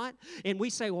or not, and we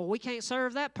say, well, we can't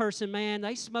serve that person, man,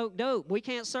 they smoke dope. We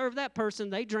can't serve that person,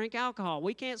 they drink alcohol.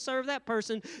 We can't serve that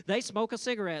person, they smoke a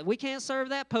cigarette. We can't serve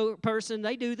that person,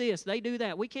 they do this, they do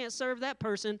that. We can't serve that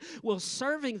person. Well,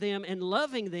 serving them and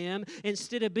loving them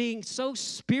instead of being so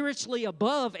spiritually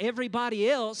above everybody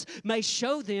else may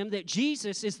show them that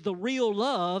Jesus is the real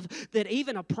love, that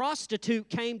even a prostitute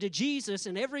came to Jesus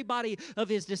and everybody of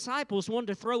his disciples wanted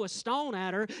to throw a stone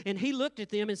at her, and he looked at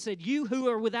them and said, you who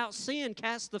are without sin,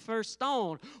 cast the first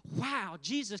stone. Wow,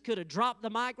 Jesus could have dropped the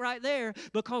mic right there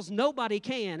because nobody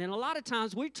can. And a lot of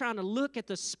times we're trying to look at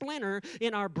the splinter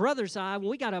in our brother's eye when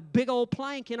we got a big old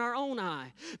plank in our own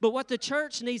eye. But what the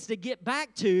church needs to get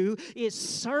back to is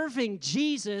serving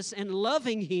Jesus and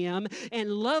loving him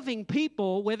and loving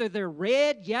people, whether they're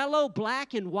red, yellow,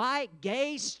 black and white,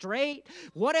 gay, straight,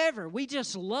 whatever. We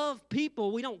just love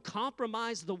people. We don't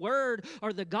compromise the word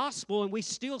or the gospel, and we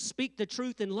still speak the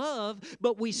truth in love,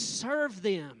 but we serve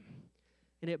them.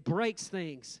 And it breaks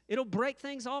things. It'll break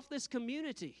things off this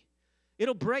community.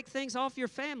 It'll break things off your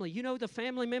family. You know the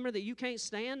family member that you can't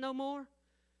stand no more?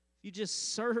 You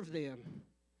just serve them.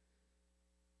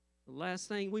 The last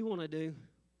thing we want to do,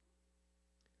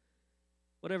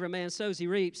 whatever a man sows, he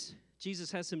reaps.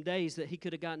 Jesus has some days that he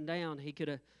could have gotten down. He could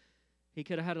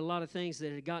have had a lot of things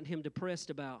that had gotten him depressed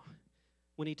about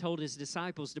when he told his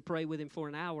disciples to pray with him for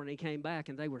an hour, and he came back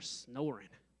and they were snoring.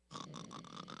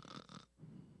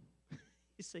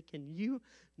 He said, can you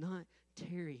not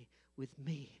tarry with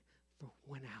me for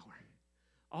 1 hour?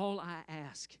 All I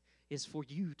ask is for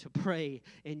you to pray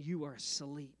and you are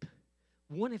asleep.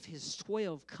 One of his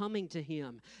 12 coming to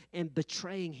him and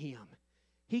betraying him,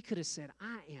 he could have said,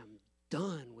 I am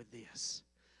done with this.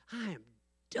 I am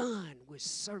done with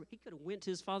serving. He could have went to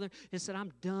his father and said,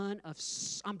 I'm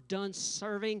done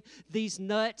serving these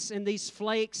nuts and these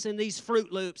flakes and these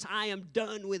Fruit Loops. I am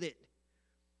done with it.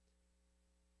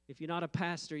 If you're not a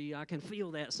pastor, I can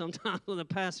feel that sometimes with a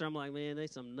pastor. I'm like, man, they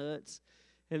some nuts.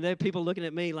 And there are people looking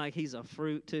at me like he's a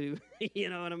fruit too. You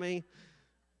know what I mean?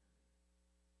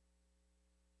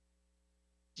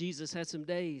 Jesus had some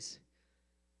days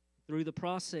through the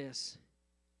process.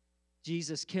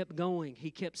 Jesus kept going.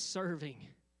 He kept serving.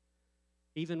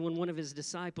 Even when one of his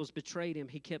disciples betrayed him,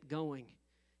 he kept going.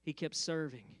 He kept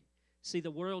serving. See,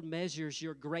 the world measures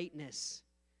your greatness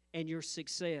and your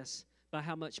success by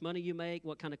how much money you make,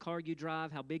 what kind of car you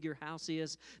drive, how big your house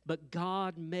is. But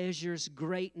God measures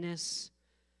greatness.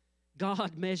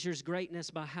 God measures greatness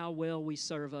by how well we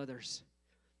serve others.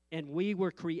 And we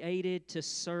were created to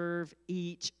serve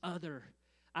each other.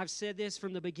 I've said this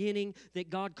from the beginning, that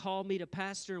God called me to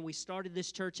pastor, and we started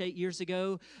this church 8 years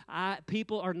ago.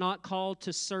 People are not called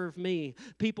to serve me.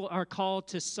 People are called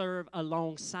to serve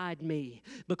alongside me,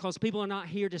 because people are not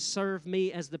here to serve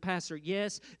me as the pastor.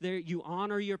 Yes, you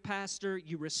honor your pastor.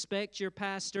 You respect your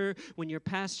pastor. When your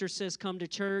pastor says come to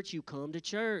church, you come to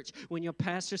church. When your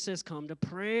pastor says come to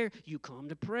prayer, you come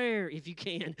to prayer if you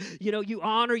can. You know, you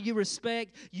honor, you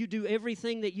respect, you do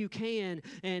everything that you can.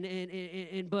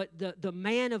 But the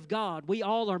man of God, we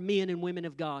all are men and women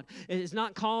of God. It is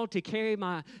not called to carry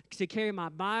my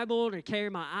Bible or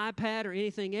carry my iPad or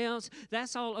anything else.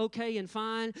 That's all okay and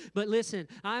fine. But listen,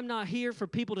 I'm not here for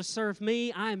people to serve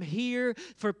me. I'm here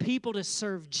for people to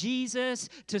serve Jesus,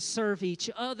 to serve each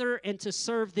other, and to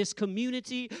serve this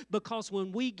community. Because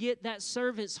when we get that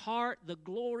servant's heart, the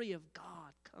glory of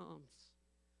God comes.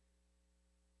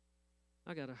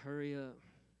 I got to hurry up.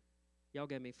 Y'all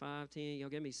gave me 5, 10. Y'all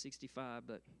gave me 65,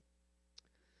 but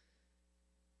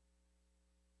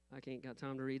I can't got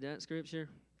time to read that scripture.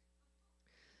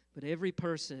 But every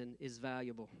person is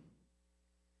valuable.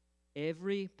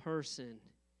 Every person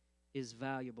is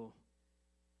valuable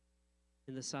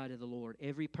in the sight of the Lord.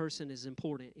 Every person is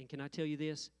important. And can I tell you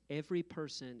this? Every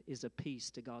person is a piece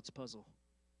to God's puzzle.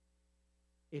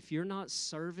 If you're not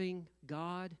serving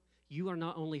God, you are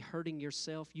not only hurting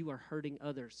yourself, you are hurting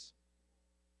others.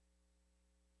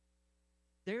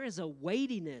 There is a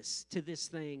weightiness to this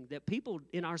thing that people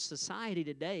in our society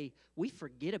today, we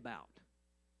forget about,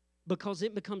 because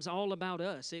it becomes all about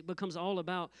us. It becomes all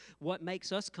about what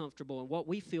makes us comfortable and what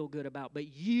we feel good about.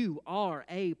 But you are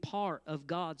a part of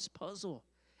God's puzzle,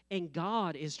 and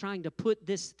God is trying to put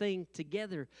this thing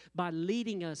together by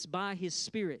leading us by His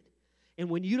Spirit. And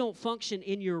when you don't function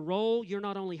in your role, you're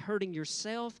not only hurting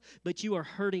yourself, but you are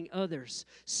hurting others.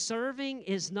 Serving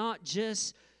is not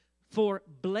just for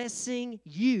blessing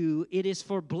you, it is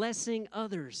for blessing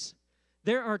others.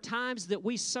 There are times that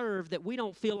we serve that we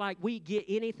don't feel like we get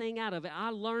anything out of it. I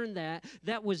learned that.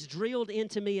 That was drilled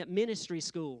into me at ministry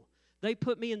school. They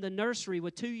put me in the nursery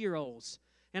with 2-year-olds.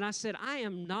 And I said, I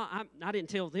didn't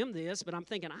tell them this, but I'm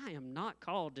thinking, I am not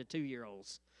called to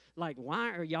 2-year-olds. Like, why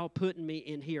are y'all putting me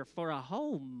in here for a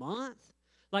whole month?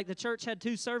 Like, the church had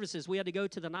 2 services. We had to go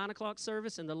to the 9 o'clock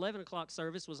service, and the 11 o'clock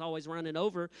service was always running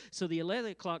over. So the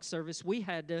 11 o'clock service, we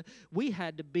had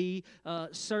to be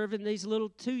serving these little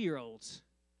 2-year-olds.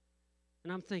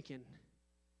 And I'm thinking,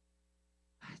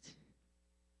 what?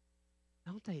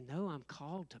 Don't they know I'm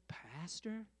called to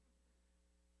pastor?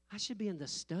 I should be in the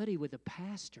study with the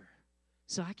pastor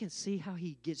so I can see how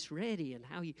he gets ready and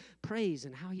how he prays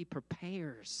and how he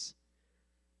prepares.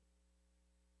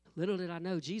 Little did I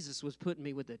know Jesus was putting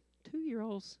me with the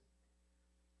 2-year-olds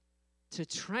to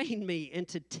train me and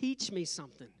to teach me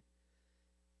something.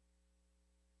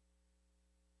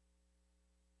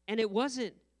 And it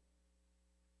wasn't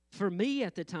for me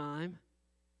at the time.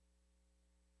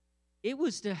 It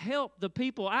was to help the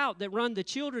people out that run the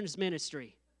children's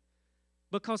ministry.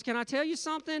 Because can I tell you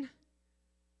something?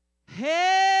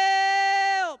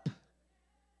 Help!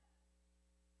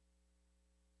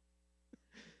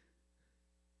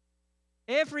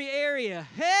 Every area,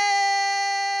 help!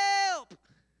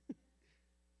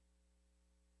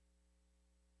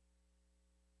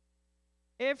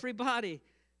 Everybody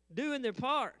doing their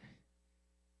part.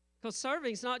 Because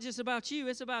serving's not just about you,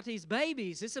 it's about these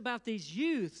babies, it's about these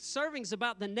youth. Serving's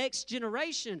about the next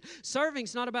generation.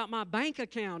 Serving's not about my bank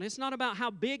account. It's not about how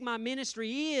big my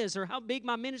ministry is or how big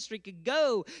my ministry could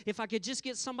go if I could just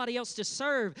get somebody else to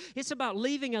serve. It's about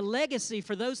leaving a legacy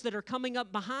for those that are coming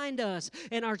up behind us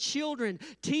and our children,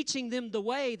 teaching them the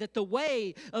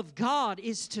way of God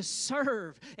is to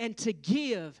serve and to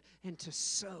give and to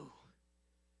sow.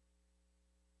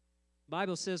 The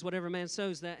Bible says whatever man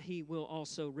sows, that he will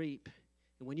also reap.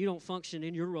 And when you don't function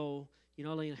in your role, you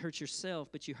not only hurt yourself,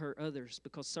 but you hurt others,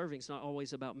 because serving's not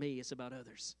always about me, it's about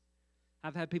others.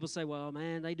 I've had people say, well,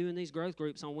 man, they doing these growth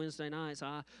groups on Wednesday nights.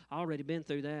 I already been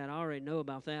through that. I already know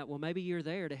about that. Well, maybe you're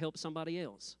there to help somebody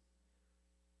else.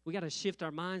 We got to shift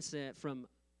our mindset from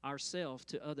ourselves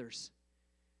to others.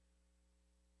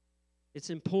 It's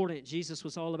important. Jesus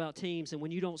was all about teams, and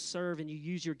when you don't serve and you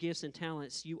use your gifts and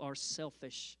talents, you are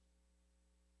selfish.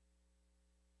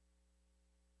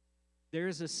 There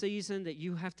is a season that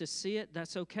you have to see it.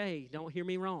 That's okay. Don't hear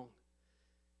me wrong.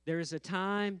 There is a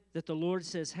time that the Lord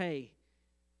says, hey,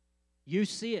 you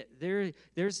see it.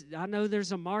 I know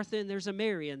there's a Martha and there's a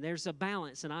Mary and there's a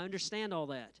balance, and I understand all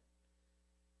that.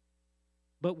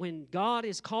 But when God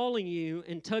is calling you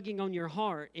and tugging on your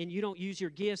heart and you don't use your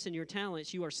gifts and your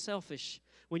talents, you are selfish.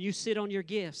 When you sit on your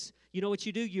gifts, you know what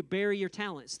you do? You bury your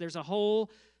talents. There's a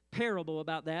whole parable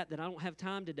about that I don't have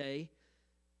time today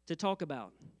to talk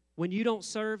about. When you don't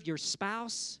serve your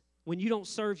spouse, when you don't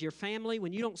serve your family,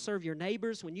 when you don't serve your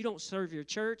neighbors, when you don't serve your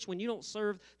church, when you don't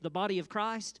serve the body of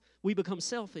Christ, we become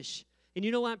selfish. And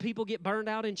you know why people get burned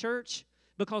out in church?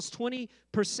 Because 20%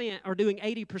 are doing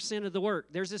 80% of the work.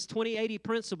 There's this 20-80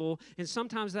 principle, and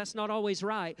sometimes that's not always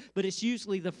right, but it's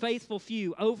usually the faithful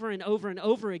few over and over and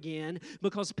over again,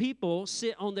 because people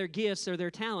sit on their gifts or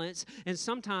their talents, and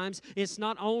sometimes it's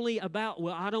not only about,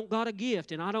 well, I don't got a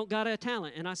gift and I don't got a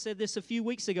talent. And I said this a few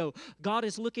weeks ago. God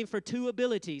is looking for two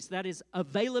abilities. That is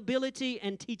availability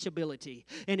and teachability.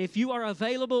 And if you are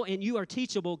available and you are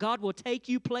teachable, God will take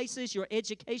you places your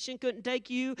education couldn't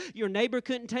take you, your neighbor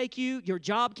couldn't take you, your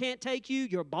job can't take you,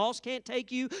 your boss can't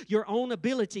take you, your own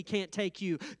ability can't take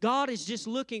you. God is just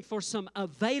looking for some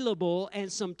available and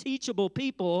some teachable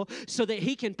people so that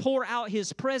He can pour out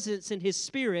His presence and His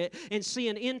Spirit and see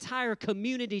an entire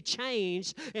community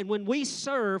change. And when we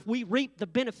serve, we reap the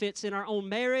benefits in our own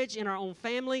marriage, in our own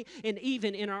family, and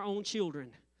even in our own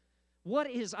children. What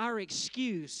is our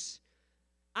excuse?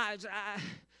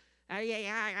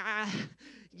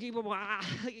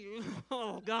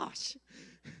 Oh, gosh.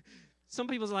 Some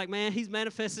people's like, man, he's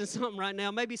manifesting something right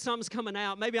now. Maybe something's coming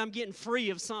out. Maybe I'm getting free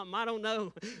of something. I don't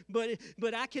know.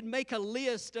 But I could make a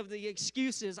list of the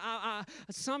excuses.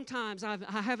 Sometimes I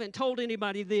haven't told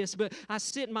anybody this, but I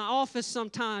sit in my office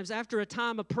sometimes after a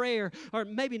time of prayer, or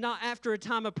maybe not after a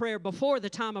time of prayer, before the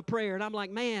time of prayer, and I'm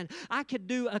like, man, I could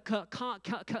do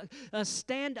a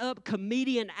stand-up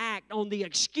comedian act on the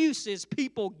excuses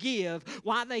people give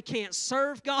why they can't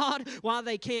serve God, why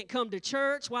they can't come to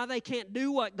church, why they can't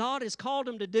do what God has called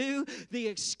them to do. The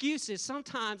excuses.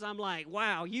 Sometimes I'm like,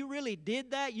 wow, you really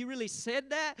did that? You really said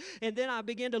that? And then I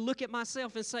begin to look at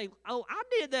myself and say, oh, I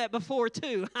did that before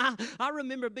too. I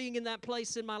remember being in that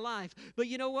place in my life. But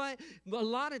you know what? A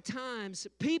lot of times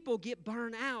people get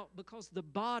burned out because the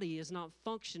body is not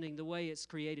functioning the way it's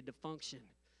created to function.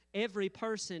 Every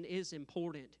person is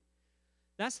important.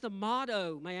 That's the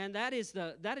motto, man. That is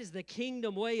the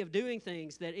kingdom way of doing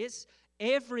things, that it's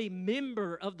every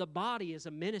member of the body is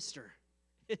a minister.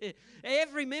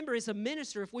 Every member is a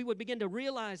minister, if we would begin to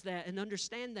realize that and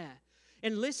understand that.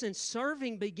 And listen,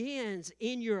 serving begins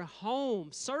in your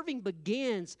home. Serving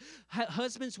begins,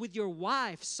 husbands, with your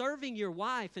wife. Serving your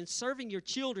wife and serving your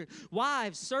children.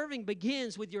 Wives, serving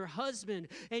begins with your husband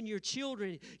and your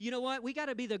children. You know what? We got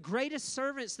to be the greatest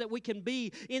servants that we can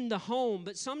be in the home.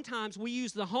 But sometimes we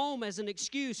use the home as an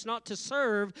excuse not to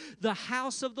serve the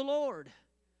house of the Lord.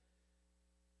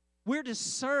 We're to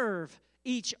serve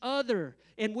each other,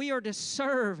 and we are to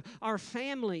serve our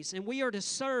families, and we are to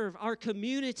serve our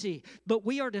community, but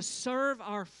we are to serve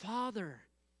our Father.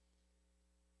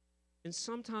 And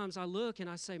sometimes I look and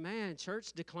I say, man,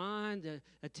 church declined, the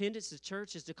attendance of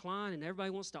church has declined, and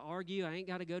everybody wants to argue, I ain't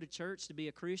got to go to church to be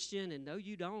a Christian. And no,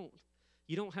 you don't.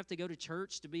 You don't have to go to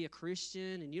church to be a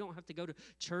Christian, and you don't have to go to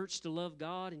church to love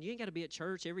God, and you ain't got to be at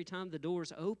church every time the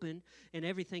door's open and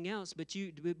everything else. But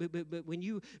when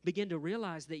you begin to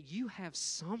realize that you have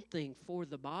something for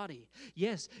the body,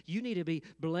 yes, you need to be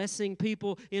blessing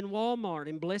people in Walmart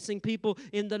and blessing people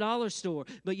in the dollar store.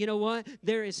 But you know what?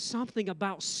 There is something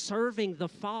about serving the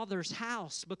Father's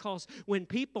house, because when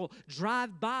people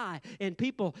drive by and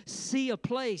people see a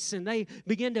place and they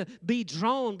begin to be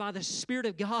drawn by the Spirit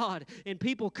of God, and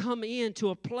people come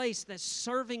into a place that's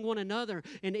serving one another,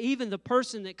 and even the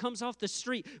person that comes off the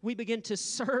street, we begin to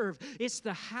serve. It's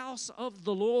the house of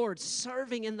the Lord.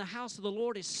 Serving in the house of the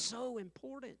Lord is so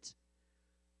important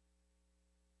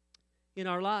in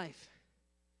our life.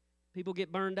 People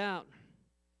get burned out.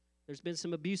 There's been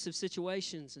some abusive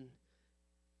situations, and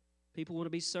people want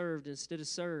to be served instead of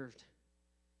served.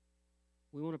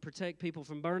 We want to protect people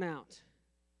from burnout.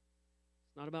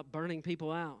 It's not about burning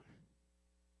people out.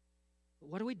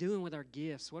 What are we doing with our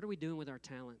gifts? What are we doing with our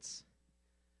talents?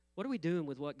 What are we doing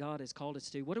with what God has called us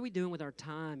to? What are we doing with our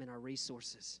time and our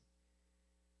resources?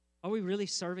 Are we really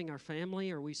serving our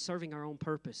family, or are we serving our own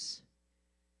purpose?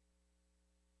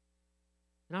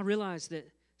 And I realize that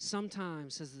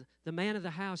sometimes as the man of the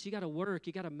house, you got to work,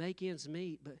 you got to make ends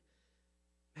meet, but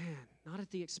man, not at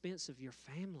the expense of your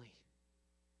family.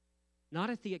 Not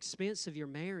at the expense of your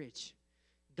marriage.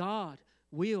 God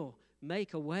will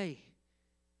make a way.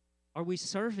 Are we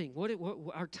serving what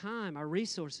our time, our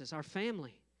resources, our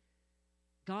family,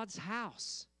 God's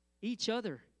house, each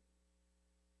other?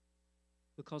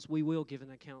 Because we will give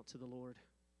an account to the Lord.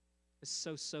 It's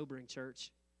so sobering,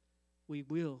 church. We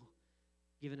will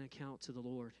give an account to the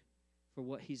Lord for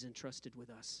what He's entrusted with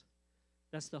us.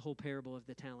 That's the whole parable of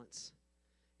the talents.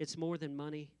 It's more than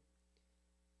money.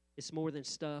 It's more than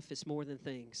stuff. It's more than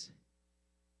things.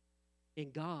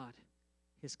 And God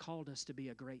has called us to be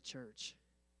a great church.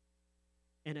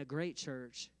 And a great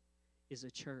church is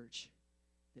a church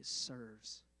that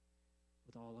serves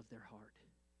with all of their heart,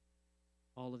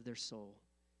 all of their soul,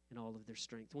 and all of their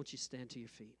strength. Won't you stand to your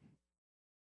feet?